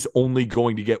 he is only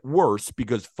going to get worse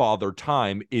because Father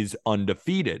Time is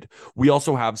undefeated. We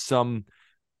also have some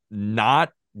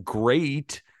not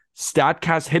great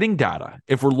StatCast hitting data.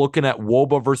 If we're looking at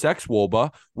WOBA versus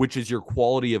ex-WOBA, which is your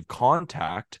quality of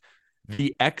contact,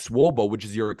 the ex-WOBA, which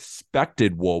is your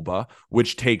expected WOBA,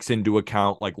 which takes into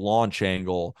account like launch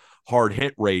angle, hard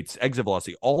hit rates, exit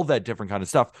velocity, all that different kind of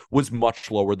stuff, was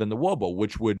much lower than the WOBA,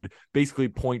 which would basically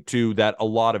point to that a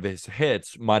lot of his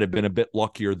hits might have been a bit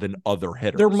luckier than other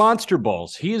hitters. They're monster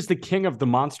balls. He is the king of the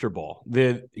monster ball.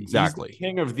 Exactly. He's the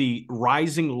king of the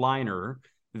rising liner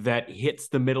that hits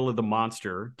the middle of the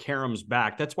monster, caroms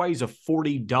back. That's why he's a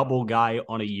 40 double guy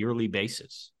on a yearly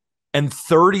basis. And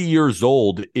 30 years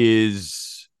old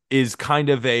is kind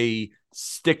of a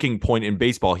sticking point in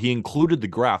baseball. He included the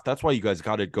graph. That's why you guys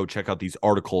got to go check out these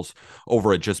articles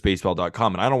over at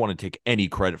justbaseball.com. And I don't want to take any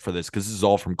credit for this because this is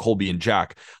all from Colby and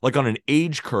Jack. Like on an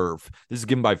age curve, this is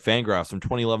given by Fangraphs from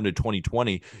 2011 to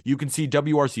 2020. You can see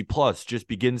WRC plus just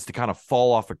begins to kind of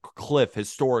fall off a cliff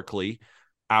historically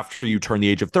after you turn the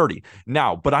age of 30.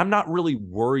 Now, but I'm not really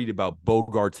worried about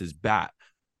Bogaerts' bat.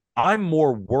 I'm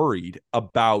more worried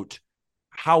about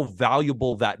how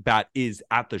valuable that bat is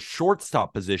at the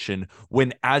shortstop position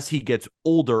when, as he gets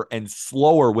older and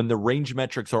slower, when the range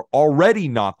metrics are already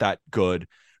not that good,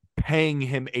 paying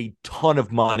him a ton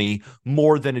of money,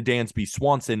 more than a Dansby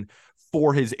Swanson,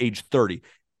 for his age 30.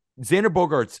 Xander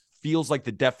Bogaerts feels like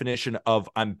the definition of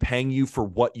I'm paying you for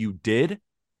what you did,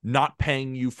 not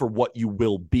paying you for what you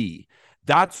will be.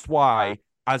 That's why,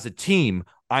 as a team,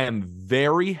 I am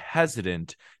very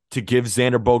hesitant to give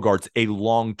Xander Bogaerts a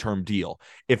long-term deal.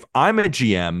 If I'm a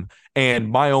GM and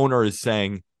my owner is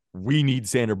saying, we need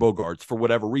Xander Bogaerts for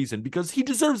whatever reason, because he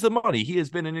deserves the money. He has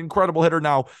been an incredible hitter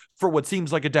now for what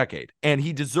seems like a decade, and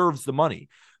he deserves the money.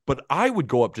 But I would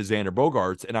go up to Xander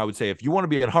Bogaerts and I would say, if you want to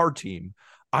be at our team,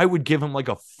 I would give him like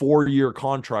a 4-year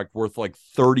contract worth like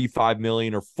 $35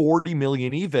 million or $40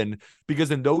 million even,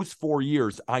 because in those 4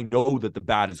 years, I know that the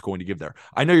bat is going to give there.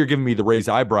 I know you're giving me the raised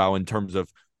eyebrow in terms of,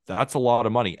 that's a lot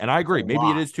of money. And I agree. Maybe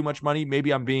it is too much money.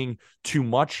 Maybe I'm being too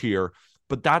much here,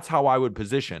 but that's how I would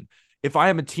position. If I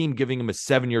am a team giving him a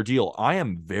 7-year deal, I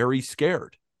am very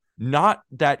scared. Not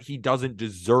that he doesn't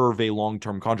deserve a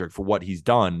long-term contract for what he's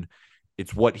done.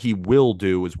 It's what he will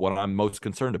do is what I'm most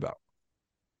concerned about.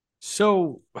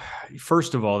 So,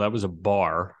 first of all, that was a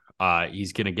bar.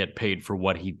 He's going to get paid for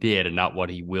what he did and not what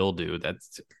he will do.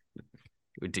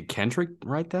 Did Kendrick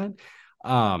write that?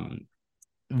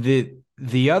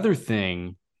 The other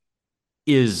thing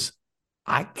is,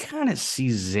 I kind of see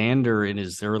Xander in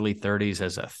his early 30s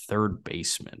as a third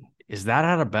baseman. Is that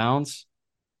out of bounds?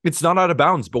 It's not out of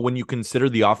bounds, but when you consider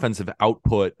the offensive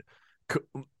output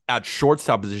at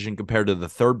shortstop position compared to the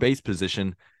third base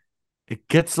position, it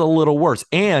gets a little worse.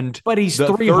 But he's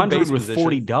 300 with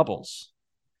 40 doubles.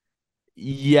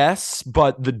 Yes,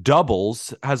 but the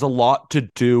doubles has a lot to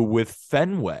do with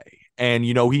Fenway. And,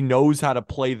 he knows how to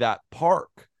play that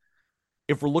park.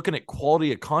 If we're looking at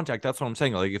quality of contact, that's what I'm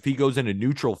saying. Like, if he goes into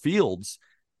neutral fields,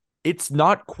 it's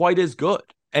not quite as good.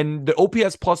 And the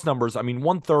OPS plus numbers,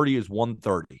 130 is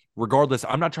 130. Regardless,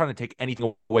 I'm not trying to take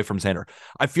anything away from Xander.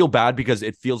 I feel bad because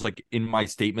it feels like in my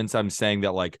statements, I'm saying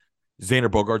that like Xander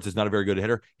Bogaerts is not a very good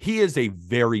hitter. He is a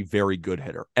very, very good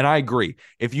hitter. And I agree.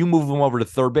 If you move him over to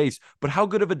third base, but how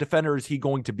good of a defender is he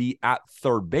going to be at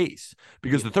third base?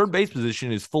 Because the third base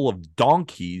position is full of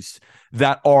donkeys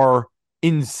that are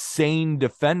insane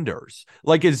defenders.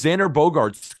 Like, is Xander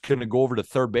Bogaerts going to go over to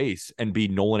third base and be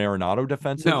Nolan Arenado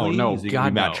defensively? No, is he going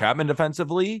to be Matt Chapman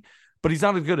defensively? But he's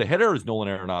not as good a hitter as Nolan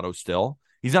Arenado still.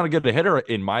 He's not as good a hitter,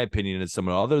 in my opinion, as some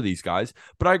of the other these guys.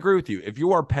 But I agree with you. If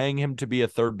you are paying him to be a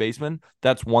third baseman,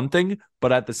 that's one thing.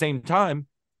 But at the same time,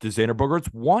 Does Xander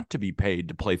Bogaerts want to be paid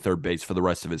to play third base for the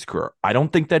rest of his career? I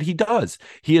don't think that he does.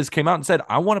 He has came out and said,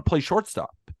 I want to play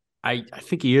shortstop. I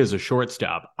think he is a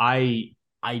shortstop. I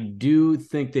do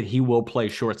think that he will play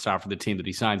shortstop for the team that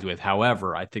he signs with.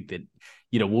 However, I think that,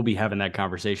 we'll be having that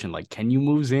conversation. Like, can you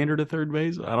move Xander to third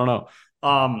base? I don't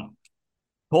know.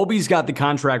 Colby's got the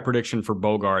contract prediction for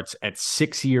Bogaerts at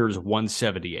 6 years,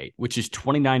 178, which is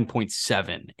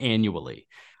 29.7 annually.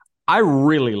 I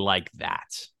really like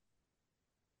that.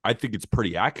 I think it's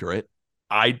pretty accurate.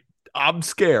 I'm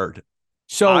scared.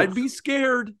 So I'd be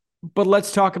scared. But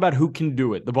let's talk about who can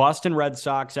do it. The Boston Red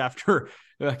Sox, after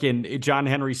John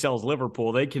Henry sells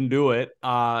Liverpool, they can do it.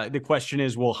 The question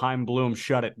is, will Chaim Bloom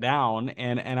shut it down?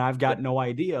 And I've got no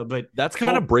idea. But that's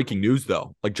kind of breaking news,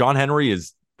 though. Like, John Henry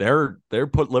is they're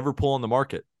put Liverpool on the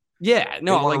market. Yeah,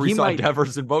 no, like he might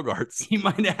Devers and Bogaerts. He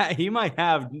might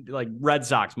have like Red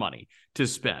Sox money to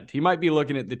spend. He might be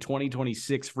looking at the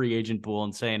 2026 free agent pool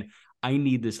and saying, I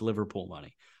need this Liverpool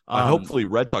money. Hopefully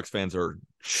Red Sox fans are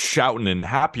shouting in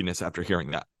happiness after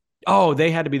hearing that. Oh,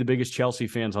 they had to be the biggest Chelsea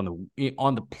fans on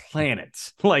the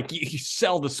planet. Like, you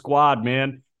sell the squad,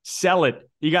 man. Sell it.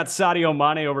 You got Sadio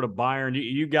Mane over to Bayern.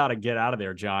 You got to get out of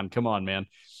there, John. Come on, man.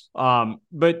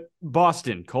 But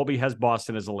Boston, Colby has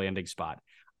Boston as a landing spot.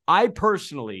 I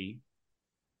personally,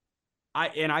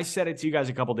 I said it to you guys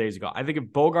a couple days ago. I think if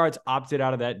Bogaerts opted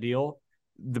out of that deal,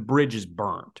 the bridge is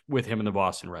burned with him and the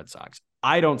Boston Red Sox.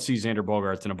 I don't see Xander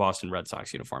Bogaerts in a Boston Red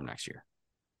Sox uniform next year.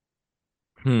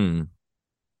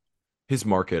 His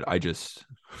market,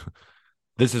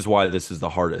 this is why this is the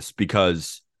hardest,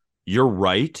 because you're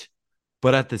right.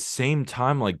 But at the same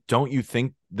time, like, don't you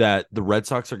think that the Red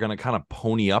Sox are going to kind of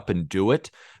pony up and do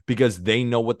it because they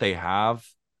know what they have?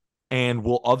 And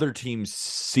will other teams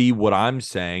see what I'm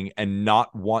saying and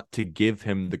not want to give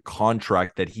him the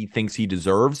contract that he thinks he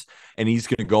deserves? And he's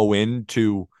going to go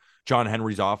into John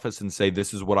Henry's office and say,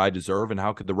 this is what I deserve. And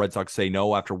how could the Red Sox say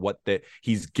no after what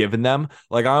he's given them?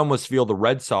 Like, I almost feel the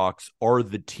Red Sox are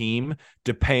the team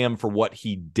to pay him for what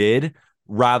he did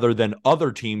rather than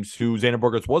other teams who Xander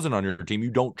Bogaerts wasn't on your team.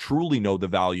 You don't truly know the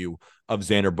value of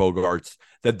Xander Bogaerts,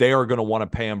 that they are going to want to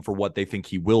pay him for what they think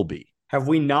he will be. Have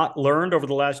we not learned over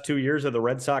the last 2 years that the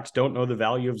Red Sox don't know the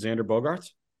value of Xander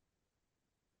Bogaerts?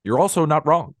 You're also not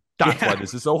wrong. That's why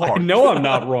this is so hard. I know I'm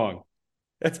not wrong.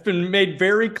 That's been made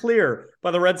very clear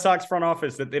by the Red Sox front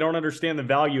office that they don't understand the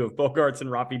value of Bogaerts and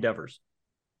Rafi Devers.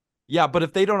 Yeah, but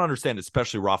if they don't understand,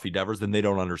 especially Rafi Devers, then they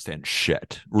don't understand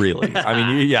shit, really. I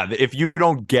mean, yeah, if you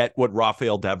don't get what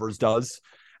Rafael Devers does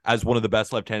as one of the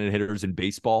best left-handed hitters in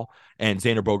baseball, and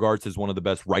Xander Bogaerts is one of the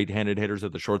best right-handed hitters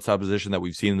at the shortstop position that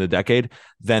we've seen in the decade,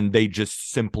 then they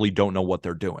just simply don't know what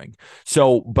they're doing.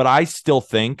 So, but I still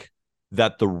think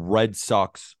that the Red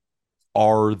Sox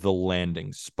are the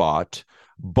landing spot,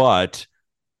 and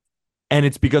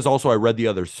it's because also I read the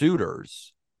other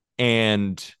suitors,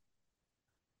 and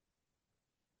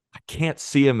I can't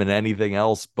see him in anything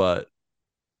else but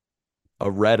a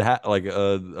red hat, like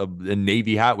a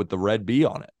navy hat with the red B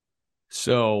on it.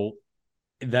 So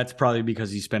that's probably because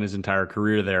he spent his entire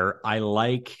career there. I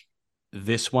like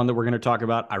this one that we're going to talk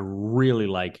about. I really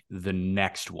like the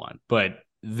next one, but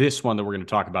this one that we're going to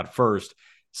talk about first,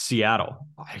 Seattle.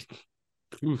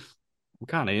 I'm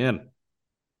kind of in.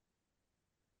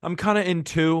 I'm kind of in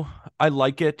too. I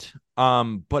like it.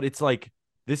 But it's like,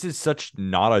 this is such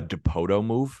not a Dipoto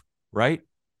move, right?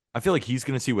 I feel like he's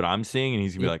going to see what I'm seeing, and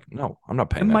he's going to be like, no, I'm not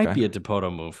paying that guy. It might be a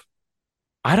Dipoto move.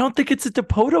 I don't think it's a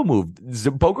Dipoto move.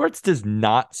 Bogaerts does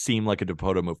not seem like a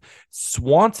Dipoto move.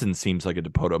 Swanson seems like a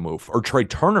Dipoto move, or Trey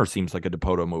Turner seems like a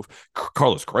Dipoto move.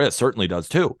 Carlos Correa certainly does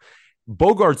too.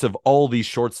 Bogaerts, of all these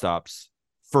shortstops,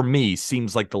 for me,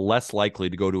 seems like the less likely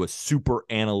to go to a super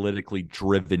analytically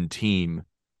driven team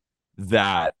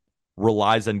that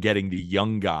relies on getting the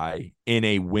young guy in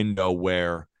a window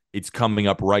where it's coming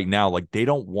up right now. Like, they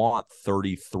don't want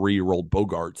 33-year-old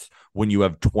Bogaerts when you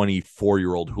have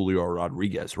 24-year-old Julio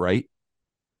Rodriguez, right?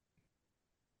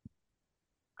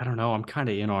 I don't know. I'm kind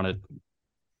of in on it.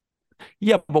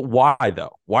 Yeah, but why,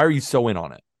 though? Why are you so in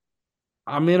on it?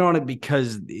 I'm in on it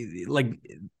because, like,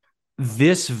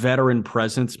 this veteran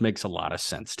presence makes a lot of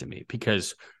sense to me,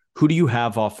 because who do you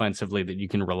have offensively that you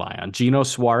can rely on? Gino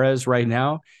Suarez right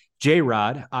now.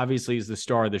 J-Rod, obviously, is the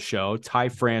star of the show. Ty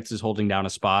France is holding down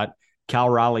a spot. Cal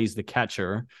Raleigh's the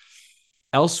catcher.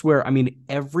 Elsewhere, I mean,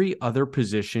 every other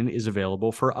position is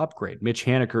available for upgrade. Mitch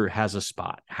Haniger has a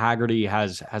spot. Haggerty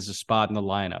has a spot in the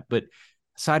lineup. But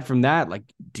aside from that, like,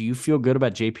 do you feel good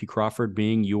about J.P. Crawford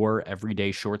being your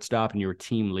everyday shortstop and your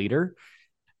team leader?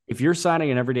 If you're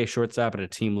signing an everyday shortstop and a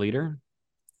team leader,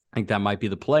 I think that might be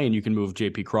the play, and you can move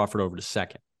J.P. Crawford over to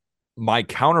second. My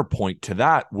counterpoint to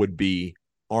that would be,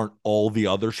 aren't all the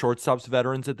other shortstops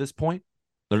veterans at this point?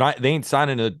 They ain't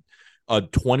signing a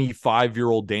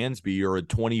 25-year-old Dansby or a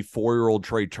 24-year-old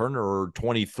Trey Turner or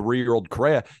 23-year-old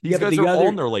Correa. These guys are all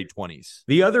in their late 20s.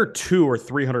 The other two are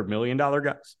 $300 million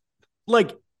guys.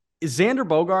 Like, Xander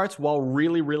Bogaerts, while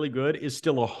really, really good, is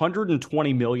still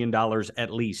 $120 million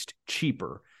at least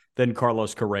cheaper than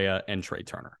Carlos Correa and Trey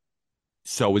Turner.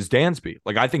 So is Dansby.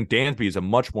 Like, I think Dansby is a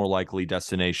much more likely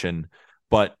destination,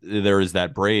 but there is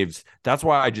that Braves. That's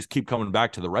why I just keep coming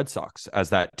back to the Red Sox as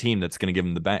that team that's going to give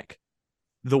them the bank.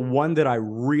 The one that I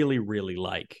really, really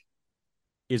like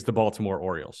is the Baltimore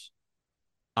Orioles.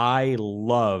 I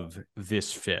love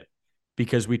this fit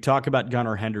because we talk about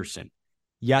Gunnar Henderson.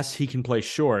 Yes, he can play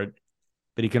short,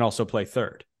 but he can also play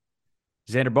third.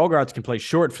 Xander Bogaerts can play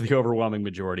short for the overwhelming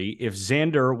majority. If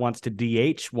Xander wants to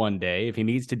DH one day, if he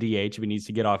needs to DH, if he needs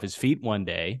to get off his feet one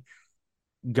day,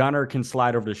 Gunnar can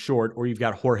slide over to short, or you've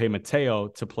got Jorge Mateo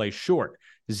to play short.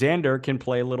 Xander can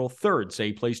play a little third. Say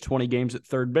he plays 20 games at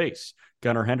third base.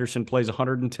 Gunnar Henderson plays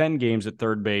 110 games at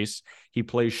third base. He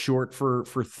plays short for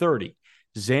 30.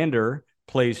 Xander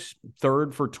plays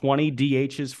third for 20,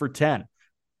 DHs for 10.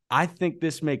 I think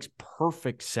this makes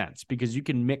perfect sense because you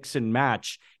can mix and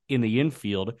match in the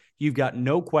infield. You've got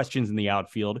no questions in the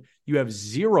outfield. You have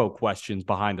zero questions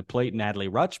behind the plate and Adley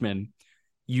Rutschman.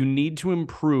 You need to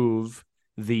improve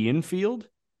the infield,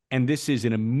 and this is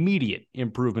an immediate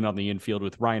improvement on the infield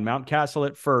with Ryan Mountcastle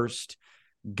at first,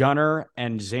 Gunnar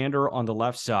and Xander on the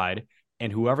left side,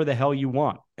 and whoever the hell you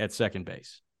want at second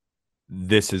base.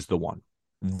 This is the one.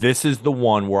 This is the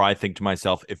one where I think to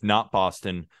myself, if not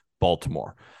Boston,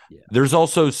 Baltimore. Yeah. There's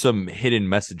also some hidden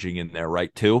messaging in there,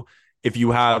 right, too? If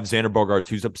you have Xander Bogaerts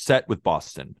who's upset with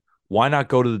Boston, why not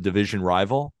go to the division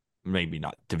rival? Maybe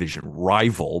not division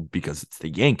rival because it's the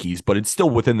Yankees, but it's still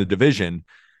within the division.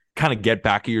 Kind of get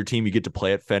back at your team. You get to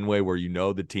play at Fenway where you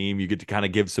know the team. You get to kind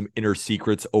of give some inner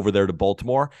secrets over there to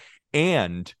Baltimore.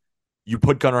 And you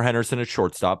put Gunnar Henderson at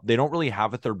shortstop. They don't really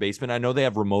have a third baseman. I know they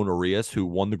have Ramon Arias, who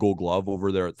won the Gold Glove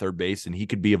over there at third base, and he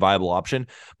could be a viable option.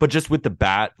 But just with the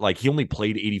bat, like he only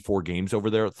played 84 games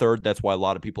over there at third. That's why a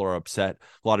lot of people are upset.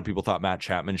 A lot of people thought Matt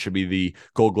Chapman should be the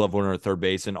Gold Glove winner at third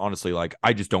base. And honestly, like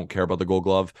I just don't care about the Gold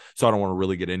Glove, so I don't want to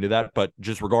really get into that. But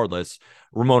just regardless,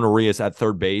 Ramon Arias at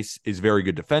third base is very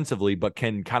good defensively, but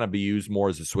can kind of be used more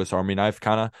as a Swiss Army knife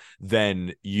kind of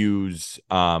than use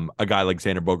a guy like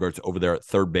Xander Bogaerts over there at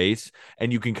third base.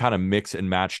 And you can kind of mix and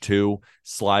match too,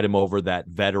 slide him over that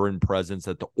veteran presence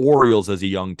that the Orioles as a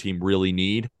young team really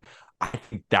need. I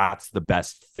think that's the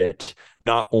best fit,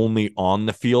 not only on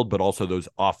the field, but also those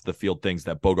off the field things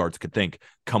that Bogaerts could think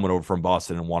coming over from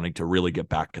Boston and wanting to really get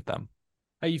back at them.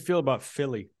 How you feel about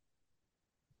Philly?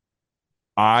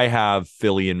 I have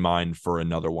Philly in mind for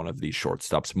another one of these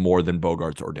shortstops more than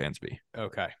Bogaerts or Dansby.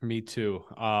 Okay, me too.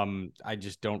 I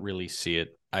just don't really see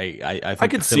it. I think I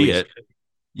could see it.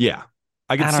 Yeah,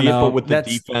 I could see it, but with the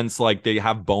defense, like they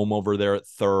have Bohm over there at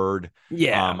third.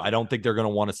 Yeah, I don't think they're going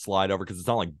to want to slide over because it's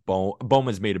not like Bohm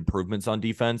has made improvements on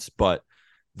defense, but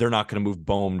they're not going to move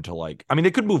Bohm to like. I mean,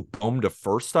 they could move Bohm to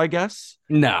first, I guess.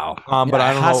 No, but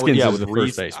I don't Hoskins know. Yeah, is the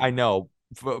first baseman. I know.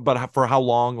 But for how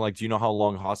long? Like, do you know how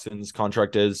long Hoskins'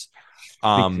 contract is?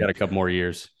 I think he's got a couple more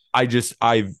years.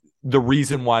 The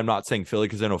reason why I'm not saying Philly,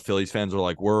 because I know Phillies fans are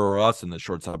like, where are us in the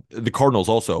shortstop? The Cardinals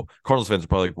also. Cardinals fans are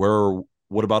probably like,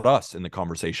 what about us in the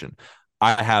conversation?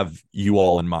 I have you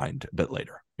all in mind a bit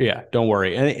later. Yeah, don't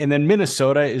worry. And then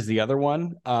Minnesota is the other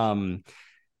one.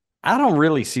 I don't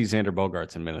really see Xander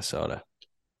Bogaerts in Minnesota.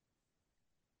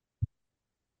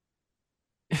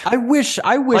 I wish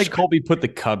like, Colby put the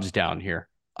Cubs down here.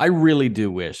 I really do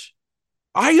wish.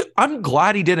 I'm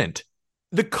glad he didn't.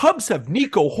 The Cubs have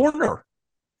Nico Horner.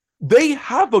 They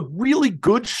have a really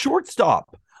good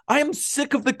shortstop. I am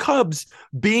sick of the Cubs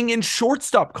being in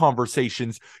shortstop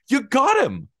conversations. You got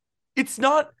him. It's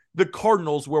not the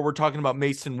Cardinals where we're talking about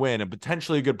Mason Wynn and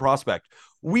potentially a good prospect.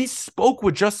 We spoke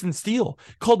with Justin Steele,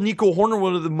 called Nico Horner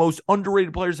one of the most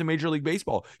underrated players in Major League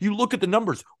Baseball. You look at the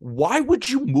numbers. Why would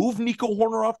you move Nico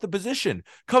Horner off the position?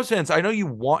 Cubs fans, I know you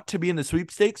want to be in the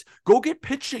sweepstakes. Go get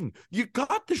pitching. You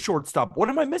got the shortstop. What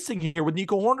am I missing here with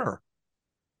Nico Horner?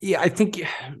 Yeah, I think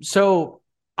so.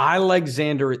 I like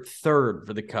Xander at third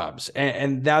for the Cubs,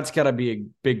 and that's got to be a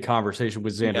big conversation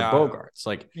with Xander Bogaerts.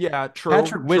 Like, yeah, true.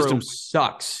 Patrick Wisdom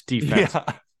sucks defense.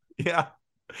 Yeah.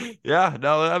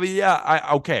 No, I mean,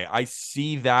 I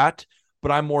see that,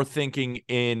 but I'm more thinking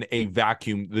in a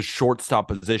vacuum, the shortstop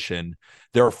position.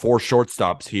 There are 4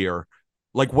 shortstops here.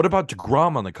 Like, what about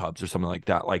DeGrom on the Cubs or something like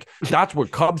that? Like, that's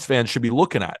what Cubs fans should be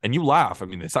looking at. And you laugh. I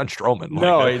mean, it's not Stroman.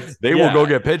 Like, they will go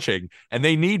get pitching, and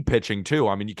they need pitching too.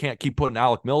 I mean, you can't keep putting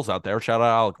Alec Mills out there. Shout out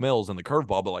Alec Mills and the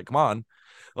curveball, but like, come on.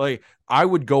 Like, I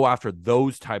would go after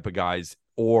those type of guys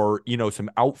or, some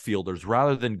outfielders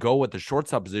rather than go at the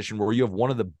shortstop position where you have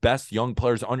one of the best young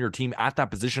players on your team at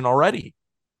that position already.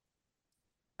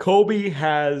 Kobe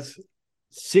has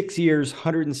 6 years,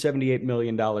 $178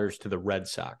 million to the Red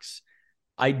Sox.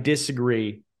 I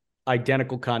disagree.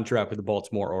 Identical contract with the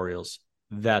Baltimore Orioles.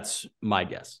 That's my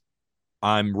guess.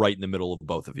 I'm right in the middle of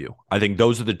both of you. I think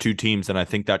those are the two teams, and I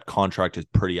think that contract is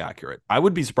pretty accurate. I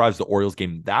would be surprised the Orioles gave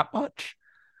him that much,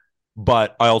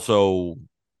 but I also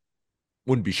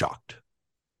wouldn't be shocked.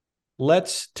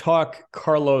 Let's talk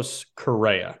Carlos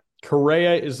Correa.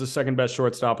 Correa is the second best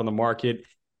shortstop on the market.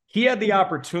 He had the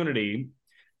opportunity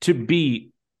to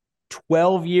beat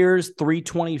 12 years,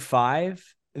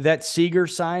 325 that Seager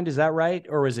signed. Is that right?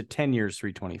 Or was it 10 years,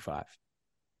 325? I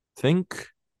think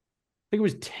it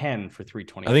was 10 for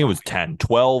 325. I think it was 10.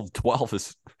 12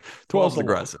 is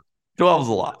aggressive. 12 is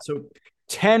a lot. So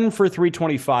 10 for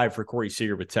 325 for Corey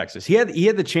Seager with Texas. He had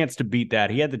the chance to beat that.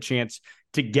 He had the chance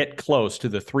to get close to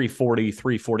the 340,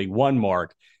 341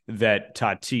 mark that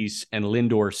Tatis and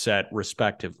Lindor set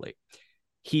respectively.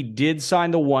 He did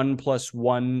sign the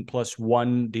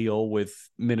 1+1+1 deal with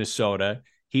Minnesota.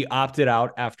 He opted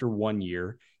out after 1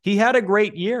 year. He had a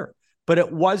great year, but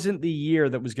it wasn't the year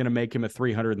that was going to make him a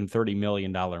 $330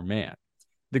 million man.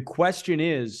 The question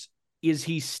is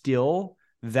he still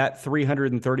that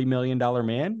 $330 million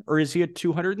man, or is he a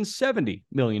 $270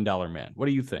 million man? What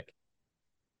do you think?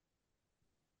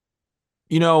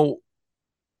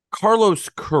 Carlos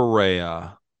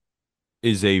Correa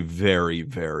is a very,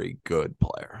 very good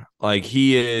player. Like,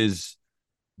 he is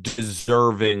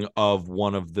deserving of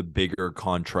one of the bigger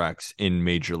contracts in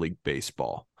Major League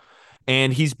Baseball.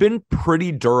 And he's been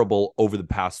pretty durable over the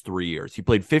past 3 years. He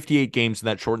played 58 games in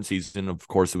that shortened season. Of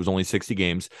course, it was only 60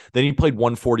 games. Then he played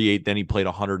 148. Then he played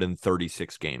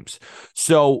 136 games.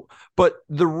 So, but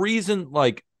the reason,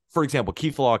 for example,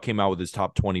 Keith Law came out with his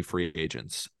top 20 free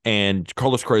agents, and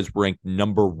Carlos Correa is ranked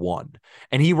number 1.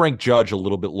 And he ranked Judge a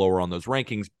little bit lower on those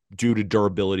rankings due to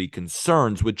durability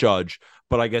concerns with Judge,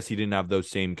 but I guess he didn't have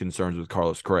those same concerns with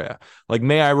Carlos Correa.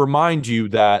 May I remind you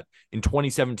that in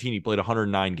 2017, he played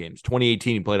 109 games.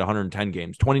 2018, he played 110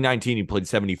 games. 2019, he played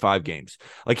 75 games.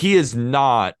 He is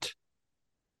not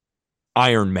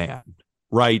Iron Man,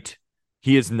 right?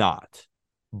 He is not.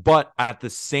 But at the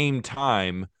same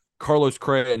time, Carlos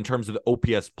Correa, in terms of the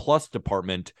OPS plus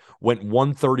department, went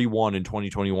 131 in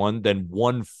 2021, then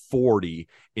 140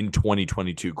 in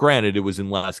 2022. Granted, it was in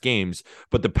less games,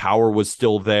 but the power was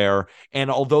still there.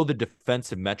 And although the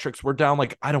defensive metrics were down,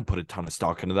 I don't put a ton of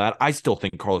stock into that. I still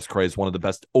think Carlos Correa is one of the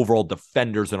best overall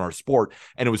defenders in our sport,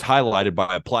 and it was highlighted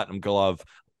by a platinum glove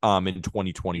in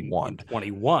 2021.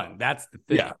 21. That's the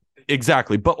thing. Yeah.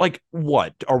 Exactly. But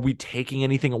what are we taking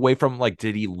anything away from?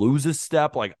 Did he lose a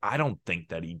step? I don't think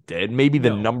that he did. Maybe the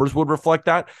numbers would reflect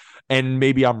that. And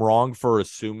maybe I'm wrong for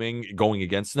assuming going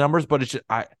against the numbers, but it's just,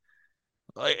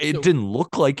 it didn't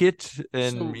look like it.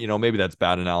 And, maybe that's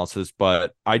bad analysis,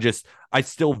 but I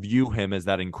still view him as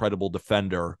that incredible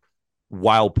defender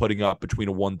while putting up between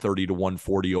a 130 to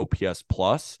 140 OPS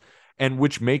plus, and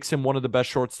which makes him one of the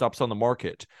best shortstops on the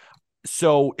market.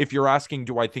 So if you're asking,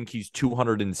 do I think he's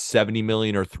 270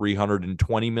 million or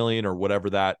 320 million or whatever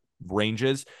that range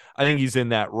is, I think he's in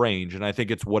that range. And I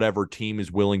think it's whatever team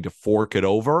is willing to fork it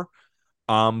over.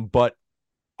 But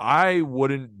I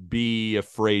wouldn't be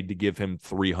afraid to give him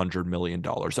 $300 million.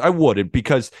 I wouldn't,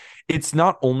 because it's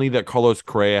not only that Carlos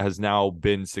Correa has now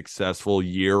been successful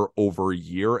year over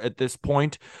year at this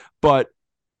point, but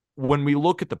when we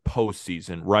look at the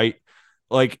postseason, right?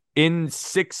 In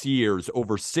 6 years,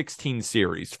 over 16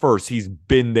 series, first, he's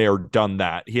been there, done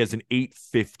that. He has an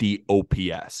 850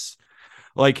 OPS.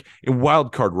 In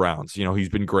wild card rounds, he's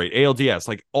been great.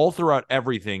 ALDS, all throughout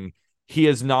everything, he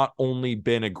has not only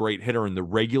been a great hitter in the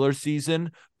regular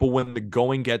season, but when the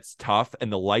going gets tough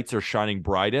and the lights are shining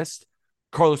brightest,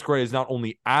 Carlos Correa is not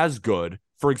only as good.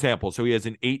 For example, so he has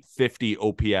an 850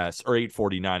 OPS or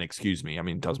 849, excuse me. I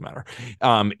mean, it doesn't matter.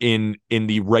 In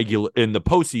the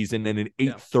postseason, and an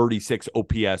 836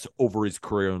 OPS over his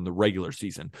career in the regular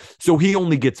season. So he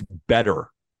only gets better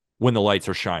when the lights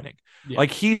are shining. Yeah.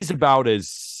 He's about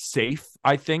as safe,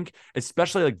 I think,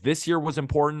 especially this year was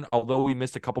important. Although we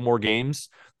missed a couple more games,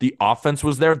 the offense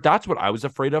was there. That's what I was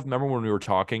afraid of. Remember when we were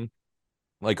talking?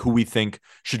 Who we think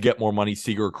should get more money,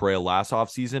 Seager or Correa last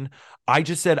offseason. I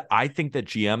just said I think that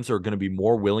GMs are going to be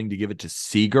more willing to give it to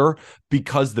Seager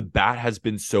because the bat has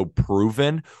been so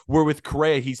proven. Where with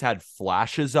Correa, he's had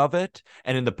flashes of it.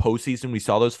 And in the postseason, we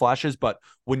saw those flashes. But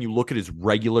when you look at his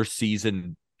regular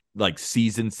season,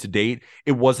 seasons to date,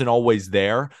 it wasn't always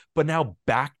there. But now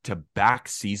back-to-back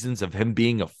seasons of him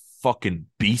being a fucking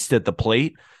beast at the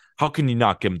plate. How can you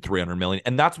not give him $300 million?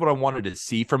 And that's what I wanted to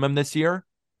see from him this year.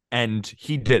 And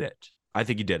he did it. I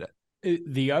think he did it.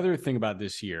 The other thing about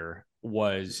this year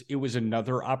was it was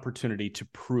another opportunity to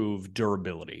prove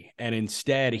durability. And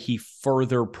instead, he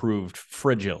further proved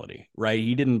fragility, right?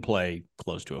 He didn't play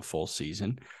close to a full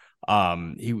season.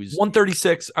 He was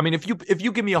 136. I mean, if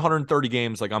you give me 130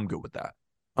 games, like I'm good with that.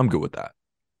 I'm good with that.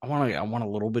 I want a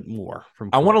little bit more from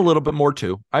I want a little bit more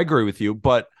too. I agree with you,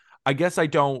 but I guess I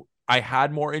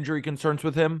had more injury concerns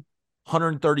with him.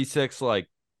 136, like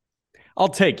I'll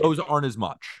take it. Those aren't as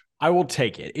much. I will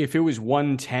take it. If it was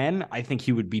 110, I think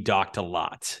he would be docked a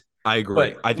lot. I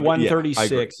agree. But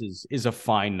 136 is a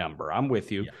fine number. I'm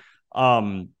with you.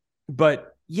 Yeah.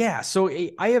 But yeah, so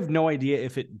I have no idea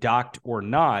if it docked or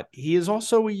not. He is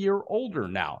also a year older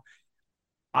now.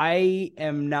 I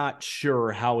am not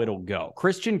sure how it'll go.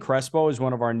 Christian Crespo is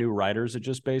one of our new writers at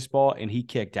Just Baseball, and he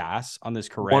kicked ass on this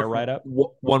Correa write-up.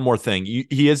 One more thing.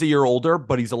 He is a year older,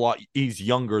 but he's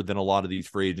younger than a lot of these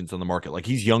free agents on the market. Like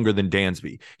he's younger than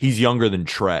Dansby. He's younger than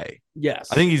Trey. Yes.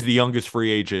 I think he's the youngest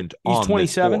free agent on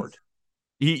 27? This board.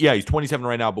 He's 27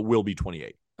 right now, but will be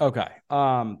 28. Okay.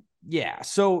 Yeah.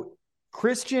 So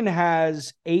Christian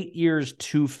has 8 years,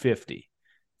 250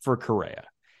 for Correa.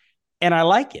 And I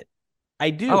like it. I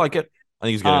do. I like it. I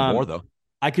think he's getting more, though.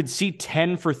 I could see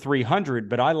 10 for 300,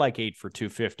 but I like 8 for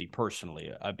 250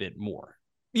 personally a bit more.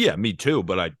 Yeah, me too.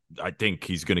 But I think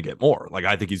he's going to get more. Like,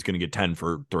 I think he's going to get 10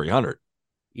 for 300.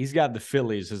 He's got the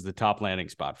Phillies as the top landing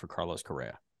spot for Carlos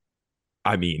Correa.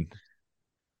 I mean,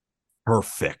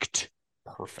 perfect.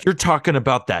 You're talking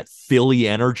about that Philly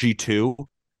energy, too.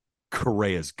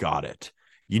 Correa's got it.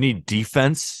 You need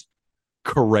defense.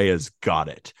 Correa's got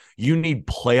it. You need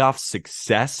playoff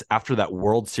success after that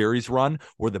World Series run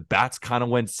where the bats kind of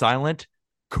went silent.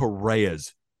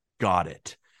 Correa's got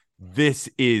it. This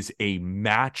is a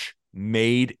match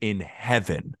made in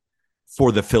heaven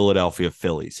for the Philadelphia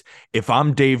Phillies. If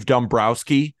I'm Dave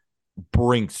Dombrowski,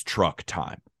 Brinks truck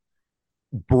time.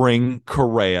 Bring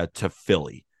Correa to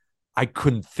Philly. I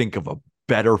couldn't think of a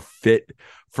better fit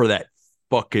for that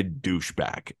fucking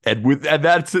douchebag. And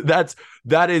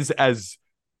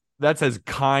that's as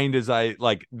kind as I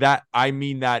like that. I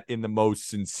mean that in the most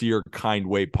sincere, kind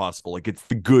way possible. Like it's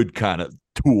the good kind of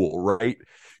tool, right?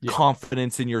 Yeah.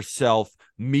 Confidence in yourself,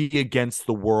 me against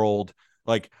the world.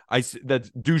 Like that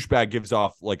douchebag gives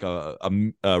off like a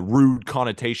rude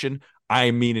connotation.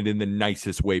 I mean it in the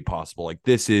nicest way possible. Like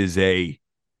this is a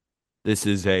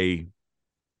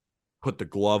put the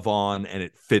glove on and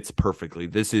it fits perfectly.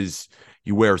 This is,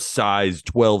 you wear size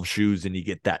 12 shoes and you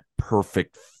get that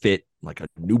perfect fit, like a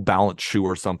New Balance shoe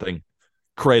or something.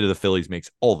 Correa to the Phillies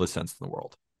makes all the sense in the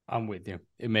world. I'm with you.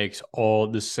 It makes all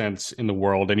the sense in the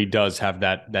world. And he does have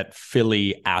that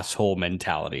Philly asshole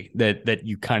mentality that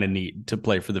you kind of need to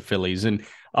play for the Phillies. And,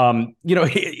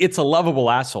 it's a lovable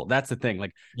asshole. That's the thing.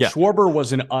 Like Schwarber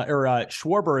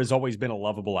Schwarber has always been a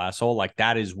lovable asshole. Like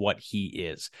that is what he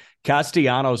is.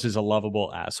 Castellanos is a lovable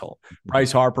asshole.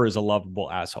 Bryce Harper is a lovable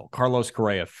asshole. Carlos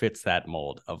Correa fits that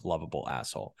mold of lovable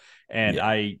asshole. And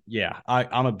I'm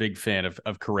a big fan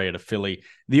of Correa to Philly.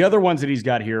 The other ones that he's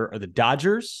got here are the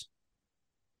Dodgers.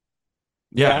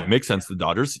 Yeah, it makes sense. The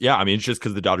Dodgers. Yeah, I mean, it's just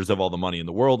because the Dodgers have all the money in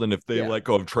the world. And if they let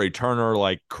go of Trey Turner,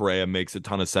 like Correa makes a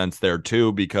ton of sense there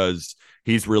too, because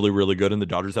he's really, really good and the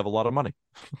Dodgers have a lot of money.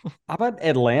 How about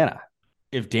Atlanta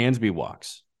if Dansby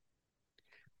walks?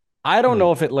 I don't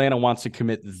know if Atlanta wants to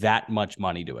commit that much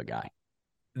money to a guy.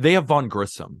 They have Vaughn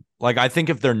Grissom. Like, I think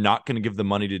if they're not going to give the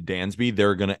money to Dansby,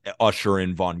 they're going to usher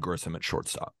in Vaughn Grissom at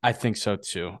shortstop. I think so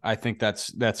too. I think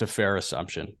that's a fair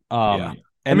assumption.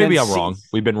 And maybe I'm wrong.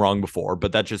 We've been wrong before,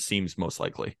 but that just seems most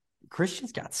likely.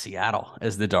 Christian's got Seattle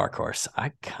as the dark horse.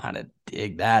 I kind of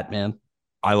dig that, man.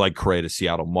 I like Correa to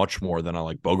Seattle much more than I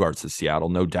like Bogaerts to Seattle,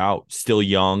 no doubt. Still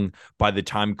young. By the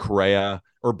time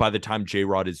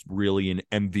J-Rod is really in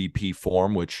MVP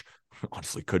form, which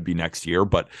honestly could be next year,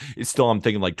 but it's still, I'm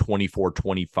thinking like 24,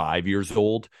 25 years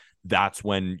old. That's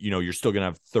when, you're still going to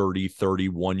have 30,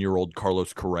 31-year-old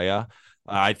Carlos Correa.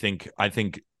 I think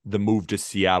the move to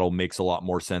Seattle makes a lot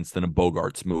more sense than a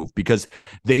Bogaerts move because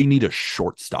they need a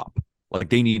shortstop. Like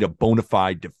they need a bona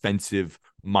fide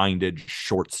defensive-minded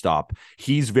shortstop.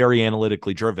 He's very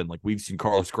analytically driven. Like we've seen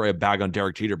Carlos Correa bag on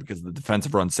Derek Jeter because of the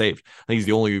defensive run saved. I think he's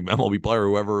the only MLB player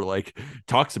who ever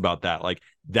talks about that. Like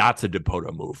that's a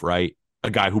Dipoto move, right? A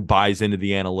guy who buys into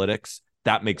the analytics.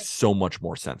 That makes so much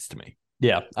more sense to me.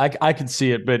 Yeah, I could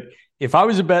see it, but if I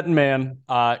was a betting man,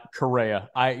 Correa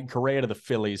to the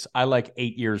Phillies. I like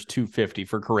 8 years, 250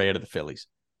 for Correa to the Phillies.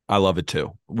 I love it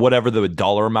too. Whatever the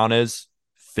dollar amount is,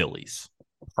 Phillies.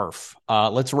 Perf.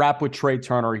 Let's wrap with Trey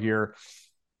Turner here.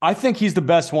 I think he's the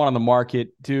best one on the market,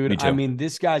 dude. Me too. I mean,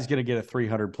 this guy's going to get a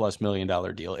 $300+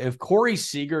 million deal. If Corey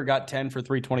Seager got 10 for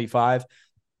 325,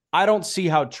 I don't see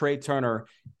how Trey Turner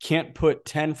can't put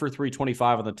 10 for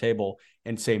 325 on the table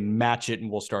and say, match it, and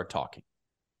we'll start talking.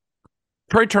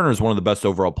 Trey Turner is one of the best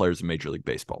overall players in Major League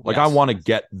Baseball. Like, Yes. I want to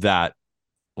get that,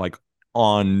 like,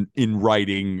 in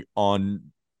writing,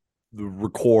 on the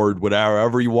record,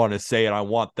 whatever you want to say it. I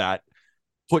want that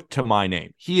put to my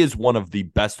name. He is one of the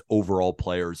best overall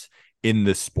players in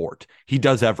this sport. He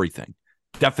does everything.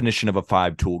 Definition of a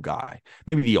 5-tool guy.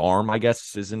 Maybe the arm, I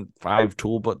guess, isn't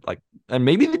 5-tool, but like, and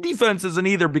maybe the defense isn't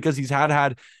either, because he's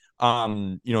had,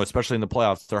 especially in the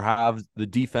playoffs, the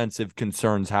defensive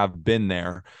concerns have been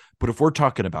there. But if we're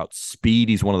talking about speed,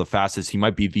 he's one of the fastest. He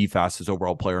might be the fastest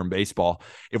overall player in baseball.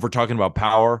 If we're talking about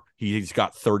power, he's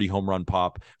got 30 home run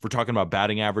pop. If we're talking about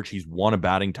batting average, he's won a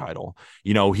batting title.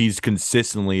 He's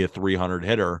consistently a 300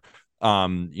 hitter.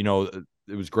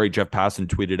 It was great. Jeff Passan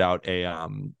tweeted out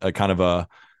a kind of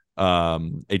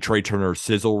a Trey Turner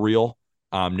sizzle reel,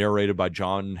 narrated by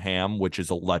John Hamm, which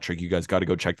is electric. You guys got to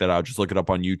go check that out. Just look it up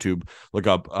on YouTube,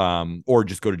 or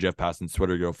just go to Jeff Passan's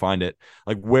Twitter, you'll find it.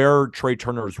 Like, where Trey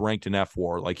Turner is ranked in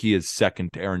F4, like, he is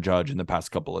second to Aaron Judge in the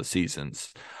past couple of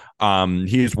seasons.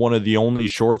 He is one of the only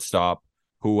shortstop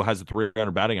who has a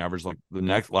 300 batting average. Like,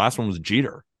 last one was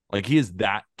Jeter. Like, he is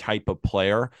that type of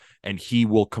player, and he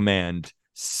will command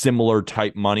similar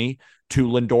type money to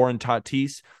Lindor and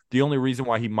Tatis. The only reason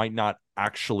why he might not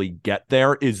actually get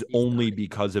there is only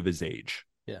because of his age.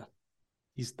 Yeah.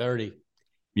 He's 30.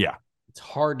 Yeah. It's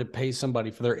hard to pay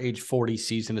somebody for their age 40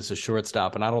 season as a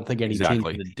shortstop, and I don't think any team's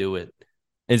going to do it.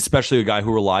 Especially a guy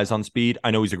who relies on speed.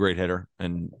 I know he's a great hitter,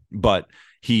 but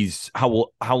he's how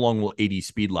long will 80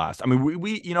 speed last? I mean,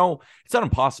 we it's not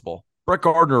impossible. Brett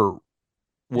Gardner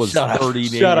was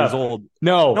 38 years old.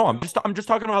 No, I'm just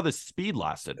talking about how the speed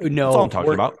lasted. No, that's all I'm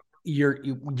talking about.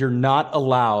 You're not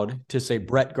allowed to say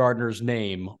Brett Gardner's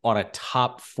name on a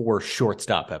top 4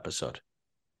 shortstop episode.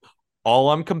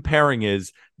 All I'm comparing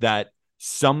is that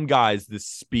some guys, the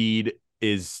speed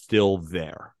is still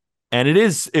there. And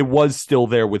it was still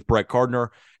there with Brett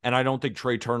Gardner. And I don't think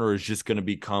Trey Turner is just going to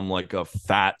become like a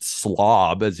fat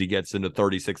slob as he gets into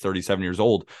 36, 37 years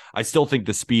old. I still think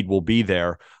the speed will be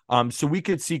there. So we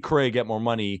could see Correa get more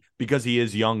money because he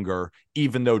is younger,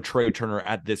 even though Trey Turner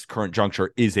at this current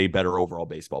juncture is a better overall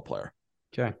baseball player.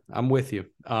 Okay, I'm with you.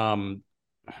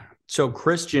 So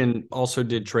Christian also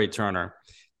did Trey Turner,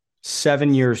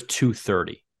 7 years,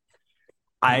 230.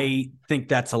 I think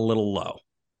that's a little low.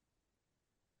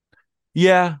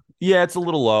 Yeah, it's a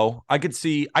little low. I could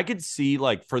see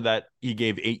like for that he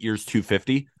gave 8 years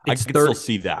 250. I could still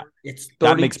see that.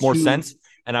 That makes more sense.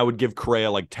 And I would give Correa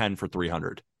like 10 for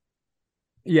 300.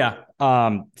 Yeah.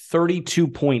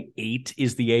 32.8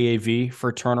 is the AAV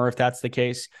for Turner, if that's the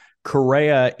case.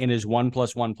 Correa in his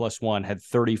 1+1+1 had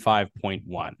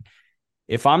 35.1.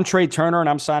 If I'm Trey Turner and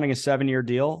I'm signing a 7-year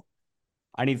deal,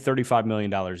 I need $35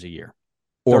 million a year.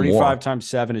 Or 35 more. Times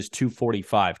 7 is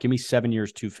 245. Give me 7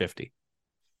 years, 250.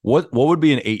 What would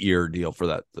be an 8-year deal for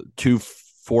that?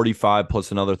 245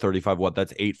 plus another 35. What?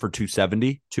 That's 8 for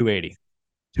 270? 280.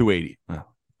 280. Oh,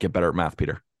 get better at math,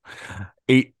 Peter.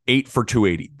 8 for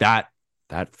 280. That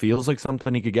feels like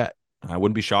something he could get. I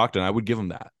wouldn't be shocked, and I would give him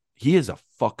that. He is a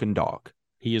fucking dog.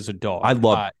 He is a dog.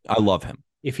 I love him.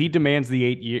 If he demands the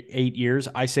 8 years,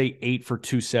 I say 8 for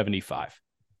 275.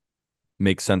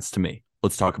 Makes sense to me.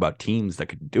 Let's talk about teams that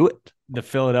could do it. The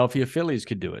Philadelphia Phillies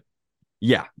could do it.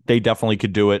 Yeah, they definitely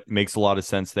could do it. Makes a lot of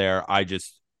sense there. I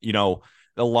just, a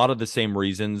lot of the same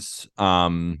reasons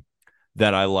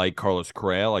that I like Carlos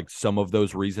Correa, like some of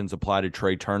those reasons apply to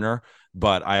Trey Turner,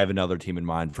 but I have another team in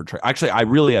mind for Trey. Actually, I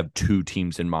really have 2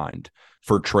 teams in mind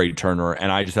for Trey Turner,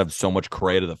 and I just have so much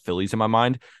Correa to the Phillies in my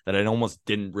mind that I almost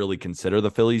didn't really consider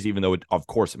the Phillies, even though of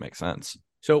course it makes sense.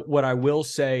 So what I will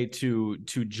say to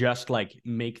just like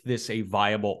make this a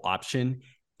viable option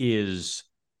is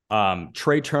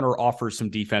Trey Turner offers some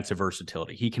defensive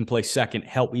versatility. He can play second.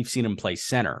 Hell, we've seen him play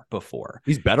center before.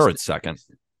 He's better at second.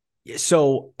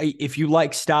 So if you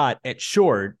like Stott at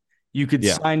short, you could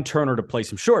sign Turner to play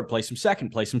some short, play some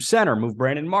second, play some center, move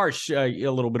Brandon Marsh a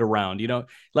little bit around.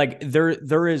 Like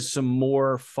there is some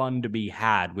more fun to be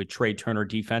had with Trey Turner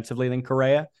defensively than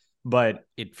Correa, but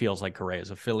it feels like Correa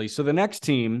is a Philly. So the next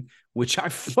team, which I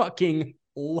fucking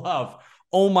love,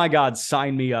 oh my God,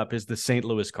 sign me up, is the St.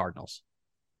 Louis Cardinals.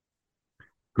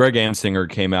 Greg Amsinger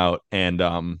came out and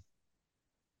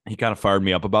he kind of fired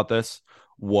me up about this.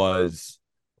 Was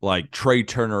like, Trey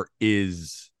Turner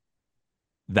is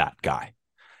that guy.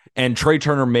 And Trey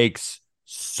Turner makes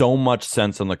so much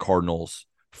sense on the Cardinals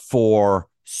for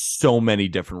so many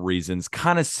different reasons,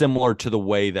 kind of similar to the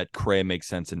way that Correa makes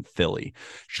sense in Philly.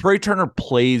 Trey Turner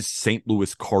plays St.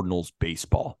 Louis Cardinals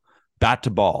baseball, bat to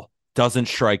ball, doesn't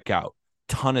strike out,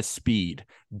 ton of speed,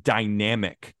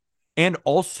 dynamic. And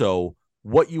also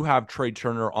what you have Trey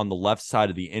Turner on the left side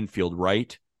of the infield,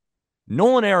 right?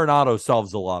 Nolan Arenado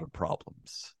solves a lot of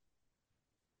problems.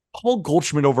 Paul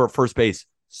Goldschmidt over at first base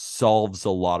solves a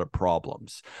lot of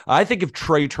problems. I think if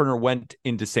Trey Turner went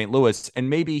into St. Louis and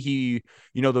maybe he,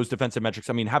 those defensive metrics,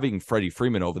 I mean, having Freddie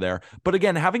Freeman over there, but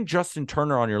again, having Justin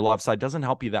Turner on your left side doesn't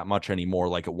help you that much anymore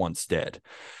like it once did.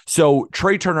 So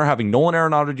Trey Turner having Nolan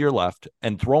Arenado to your left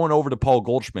and throwing over to Paul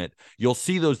Goldschmidt, you'll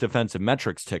see those defensive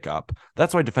metrics tick up.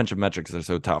 That's why defensive metrics are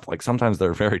so tough. Like sometimes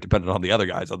they're very dependent on the other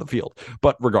guys on the field,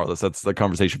 but regardless, that's the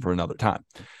conversation for another time.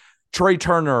 Trey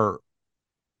Turner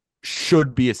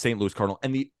should be a St. Louis Cardinal.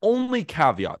 And the only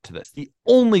caveat to this,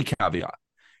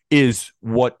 is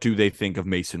what do they think of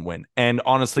Mason Wynn? And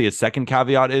honestly, a second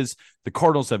caveat is the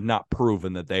Cardinals have not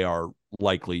proven that they are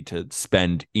likely to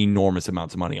spend enormous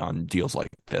amounts of money on deals like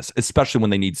this, especially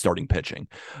when they need starting pitching.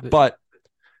 But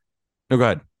no, go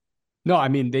ahead. No, I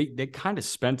mean, they kind of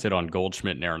spent it on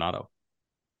Goldschmidt and Arenado.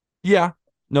 Yeah,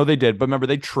 no, they did. But remember,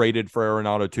 they traded for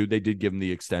Arenado too. They did give him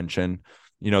the extension.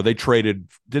 Didn't they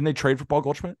trade for Paul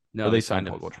Goldschmidt? No, they signed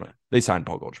Paul Goldschmidt. They signed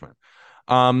Paul Goldschmidt.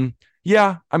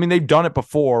 Yeah, I mean, they've done it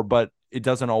before, but it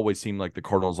doesn't always seem like the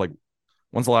Cardinals, like,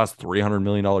 when's the last $300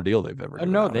 million deal they've ever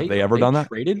done? No, have they ever done that?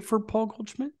 Traded for Paul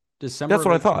Goldschmidt? December. That's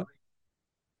what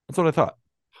I thought.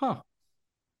 Huh.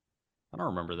 I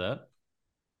don't remember that.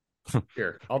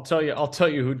 Here, I'll tell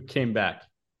you who came back.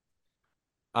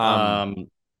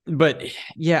 But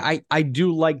yeah, I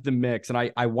do like the mix, and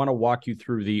I want to walk you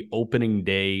through the opening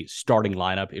day starting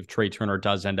lineup if Trey Turner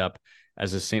does end up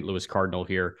as a St. Louis Cardinal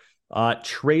here.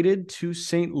 Traded to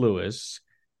St. Louis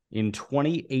in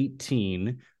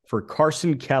 2018 for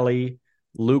Carson Kelly,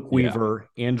 Luke Weaver,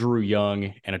 Andrew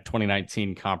Young, and a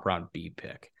 2019 Comp Round B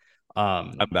pick.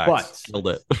 I'm back. But killed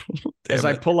it. as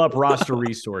I pull up roster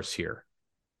resource here,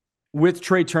 with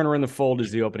Trey Turner in the fold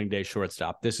as the opening day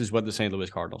shortstop, this is what the St. Louis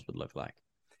Cardinals would look like.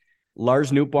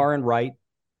 Lars Nootbaar in right,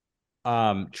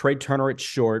 Trey Turner at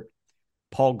short,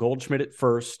 Paul Goldschmidt at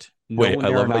first. Wait, I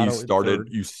love how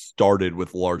you started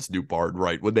with Lars Nootbaar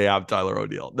right when they have Tyler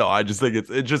O'Neill. No, I just think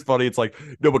it's just funny. It's like,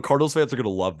 no, but Cardinals fans are gonna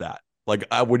love that. Like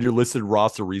when you're listed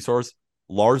roster resource,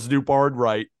 Lars Nootbaar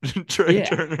right, Trey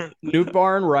Turner,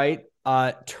 Nootbaar right,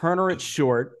 Turner at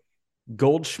short,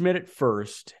 Goldschmidt at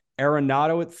first,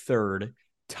 Arenado at third,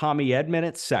 Tommy Edman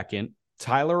at second,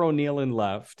 Tyler O'Neill in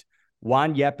left,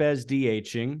 Juan Yepes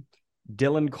DHing,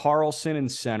 Dylan Carlson in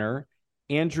center,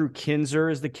 Andrew Kinzer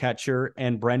is the catcher,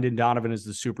 and Brendan Donovan is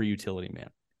the super utility man.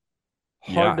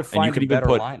 Hard to find a better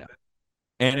lineup.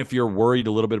 And if you're worried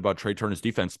a little bit about Trey Turner's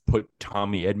defense, put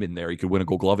Tommy Edman there. He could win a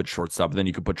Gold Glove at shortstop, and then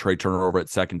you could put Trey Turner over at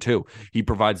second too. He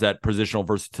provides that positional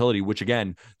versatility, which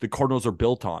again, the Cardinals are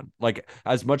built on. Like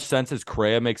as much sense as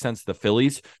Correa makes sense to the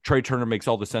Phillies, Trey Turner makes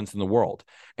all the sense in the world.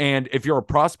 And if you're a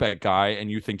prospect guy and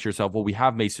you think to yourself, well, we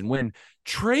have Mason Wynn,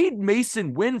 trade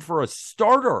Mason Wynn for a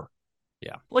starter.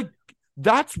 Yeah. Like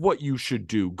that's what you should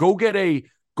do. Go get a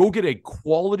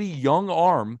quality young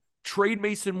arm, trade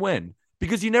Mason Wynn.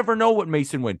 Because you never know what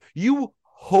Mason Wynn. You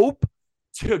hope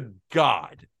to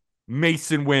God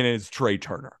Mason Wynn is Trey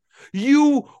Turner.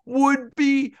 You would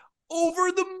be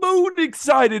over the moon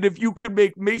excited if you could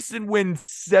make Mason Wynn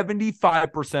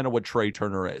 75% of what Trey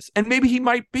Turner is. And maybe he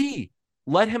might be.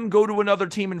 Let him go to another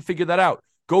team and figure that out.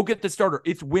 Go get the starter.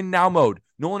 It's win now mode.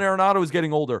 Nolan Arenado is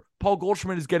getting older. Paul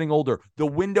Goldschmidt is getting older. The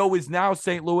window is now,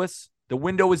 St. Louis. The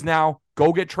window is now.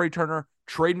 Go get Trey Turner.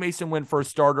 Trade Mason Wynn for a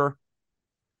starter.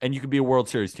 And you could be a World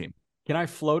Series team. Can I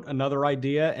float another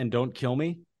idea and don't kill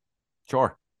me?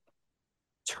 Sure.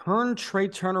 Turn Trey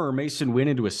Turner or Mason Wynn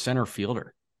into a center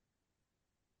fielder.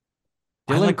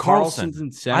 I like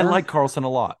Carlson. I like Carlson a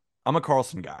lot. I'm a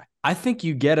Carlson guy. I think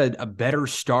you get a better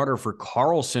starter for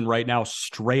Carlson right now,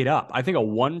 straight up. I think a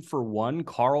 1-for-1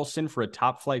 Carlson for a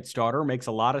top flight starter makes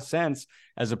a lot of sense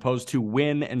as opposed to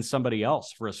Wynn and somebody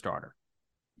else for a starter.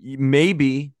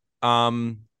 Maybe.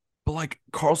 But like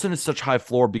Carlson is such high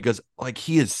floor because like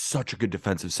he is such a good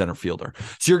defensive center fielder.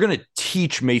 So you're going to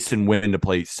teach Mason Wynn to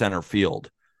play center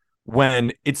field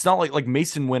when it's not like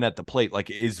Mason Wynn at the plate, like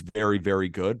is very, very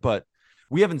good, but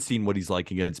we haven't seen what he's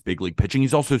like against big league pitching.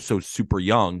 He's also so super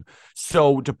young.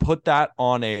 So to put that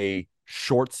on a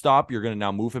shortstop, you're going to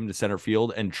now move him to center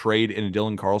field and trade in a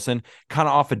Dylan Carlson, kind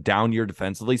of off a down year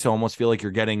defensively. So I almost feel like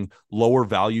you're getting lower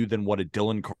value than what a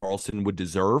Dylan Carlson would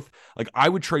deserve. Like, I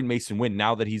would trade Mason Wynn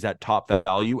now that he's at top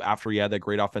value after he had that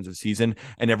great offensive season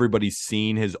and everybody's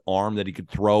seen his arm that he could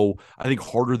throw, I think,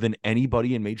 harder than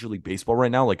anybody in Major League Baseball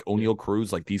right now, like O'Neal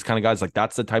Cruz, like these kind of guys. Like,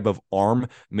 that's the type of arm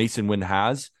Mason Wynn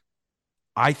has.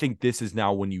 I think this is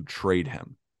now when you trade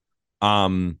him.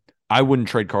 I wouldn't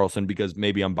trade Carlson because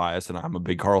maybe I'm biased and I'm a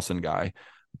big Carlson guy,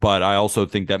 but I also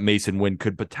think that Mason Wynn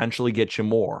could potentially get you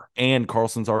more, and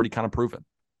Carlson's already kind of proven.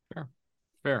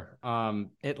 Fair.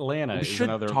 Atlanta we is should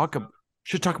another.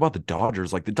 Should talk about the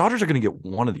Dodgers. Like, the Dodgers are going to get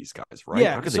one of these guys, right?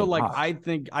 Yeah. So like, not? I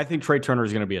think Trey Turner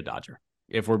is going to be a Dodger.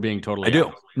 If we're being totally, I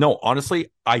do. No,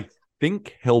 honestly, I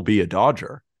think he'll be a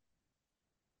Dodger,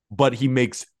 but he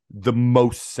makes the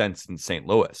most sense in St.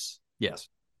 Louis. Yes.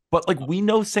 But like, we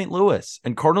know St. Louis,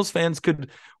 and Cardinals fans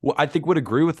I think would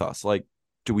agree with us. Like,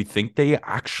 do we think they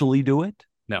actually do it?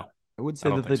 No, I would say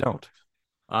that they don't.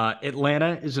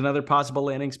 Atlanta is another possible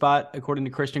landing spot, according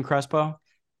to Christian Crespo.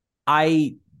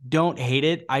 I don't hate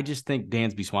it. I just think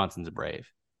Dansby Swanson's a Brave.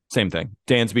 Same thing.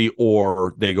 Dansby,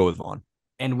 or they go with Vaughn.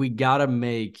 And we got to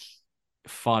make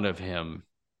fun of him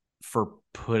for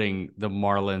putting the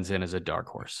Marlins in as a dark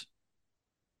horse.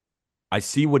 I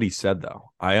see what he said,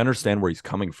 though. I understand where he's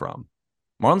coming from.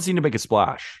 Marlins need to make a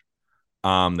splash.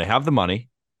 They have the money.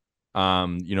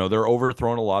 They're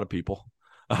overthrowing a lot of people.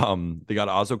 They got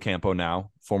Ozzo Campo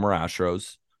now, former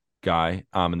Astros guy,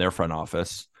 in their front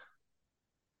office.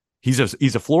 He's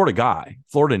a Florida guy,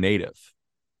 Florida native.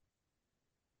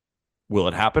 Will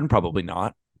it happen? Probably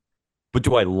not. But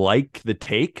do I like the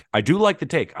take? I do like the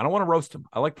take. I don't want to roast him.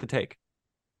 I like the take.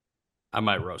 I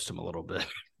might roast him a little bit.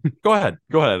 Go ahead.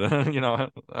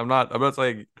 I'm not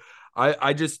saying.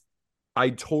 I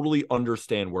totally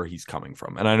understand where he's coming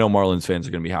from, and I know Marlins fans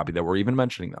are going to be happy that we're even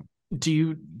mentioning them. Do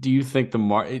you think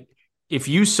if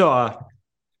you saw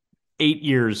 8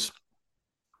 years,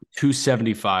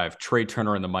 275 Trey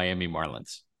Turner in the Miami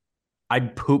Marlins,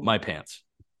 I'd poop my pants.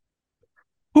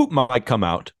 Poop might come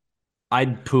out.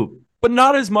 I'd poop, but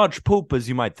not as much poop as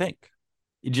you might think.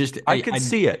 I could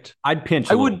see it. I'd pinch.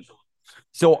 I would.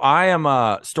 So I am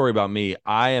a story about me.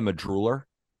 I am a drooler.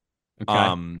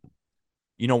 Okay.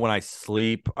 When I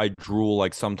sleep, I drool.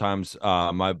 Like, sometimes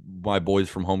my boys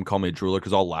from home call me a drooler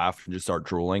because I'll laugh and just start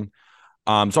drooling.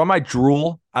 So I might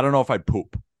drool. I don't know if I'd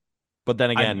poop. But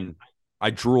then again, I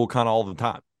drool kind of all the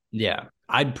time. Yeah,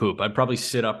 I'd poop. I'd probably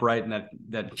sit upright, and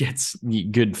that gets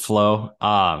good flow.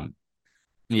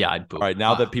 Yeah, I'd poop. All right,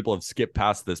 now that people have skipped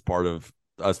past this part of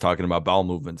us talking about bowel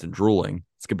movements and drooling,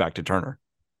 let's get back to Turner.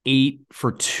 8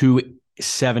 for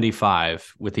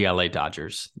 275 with the LA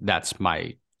Dodgers. That's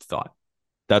my thought.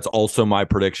 That's also my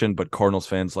prediction, but Cardinals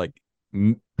fans,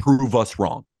 prove us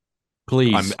wrong.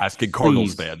 Please. I'm asking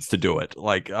Cardinals fans to do it.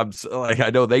 I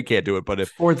know they can't do it, but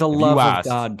for the love of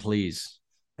God, please.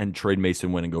 And trade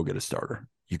Mason Wynn and go get a starter.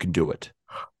 You can do it.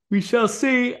 We shall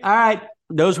see. All right.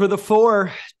 Those were the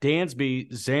 4: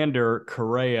 Dansby, Xander,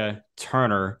 Correa,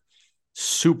 Turner,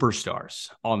 superstars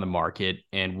on the market,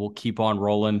 and we'll keep on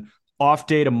rolling. Off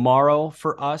day tomorrow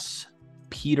for us,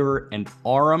 Peter and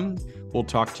Aram. We'll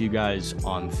talk to you guys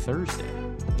on Thursday.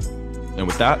 And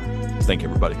with that, thank you,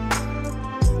 everybody.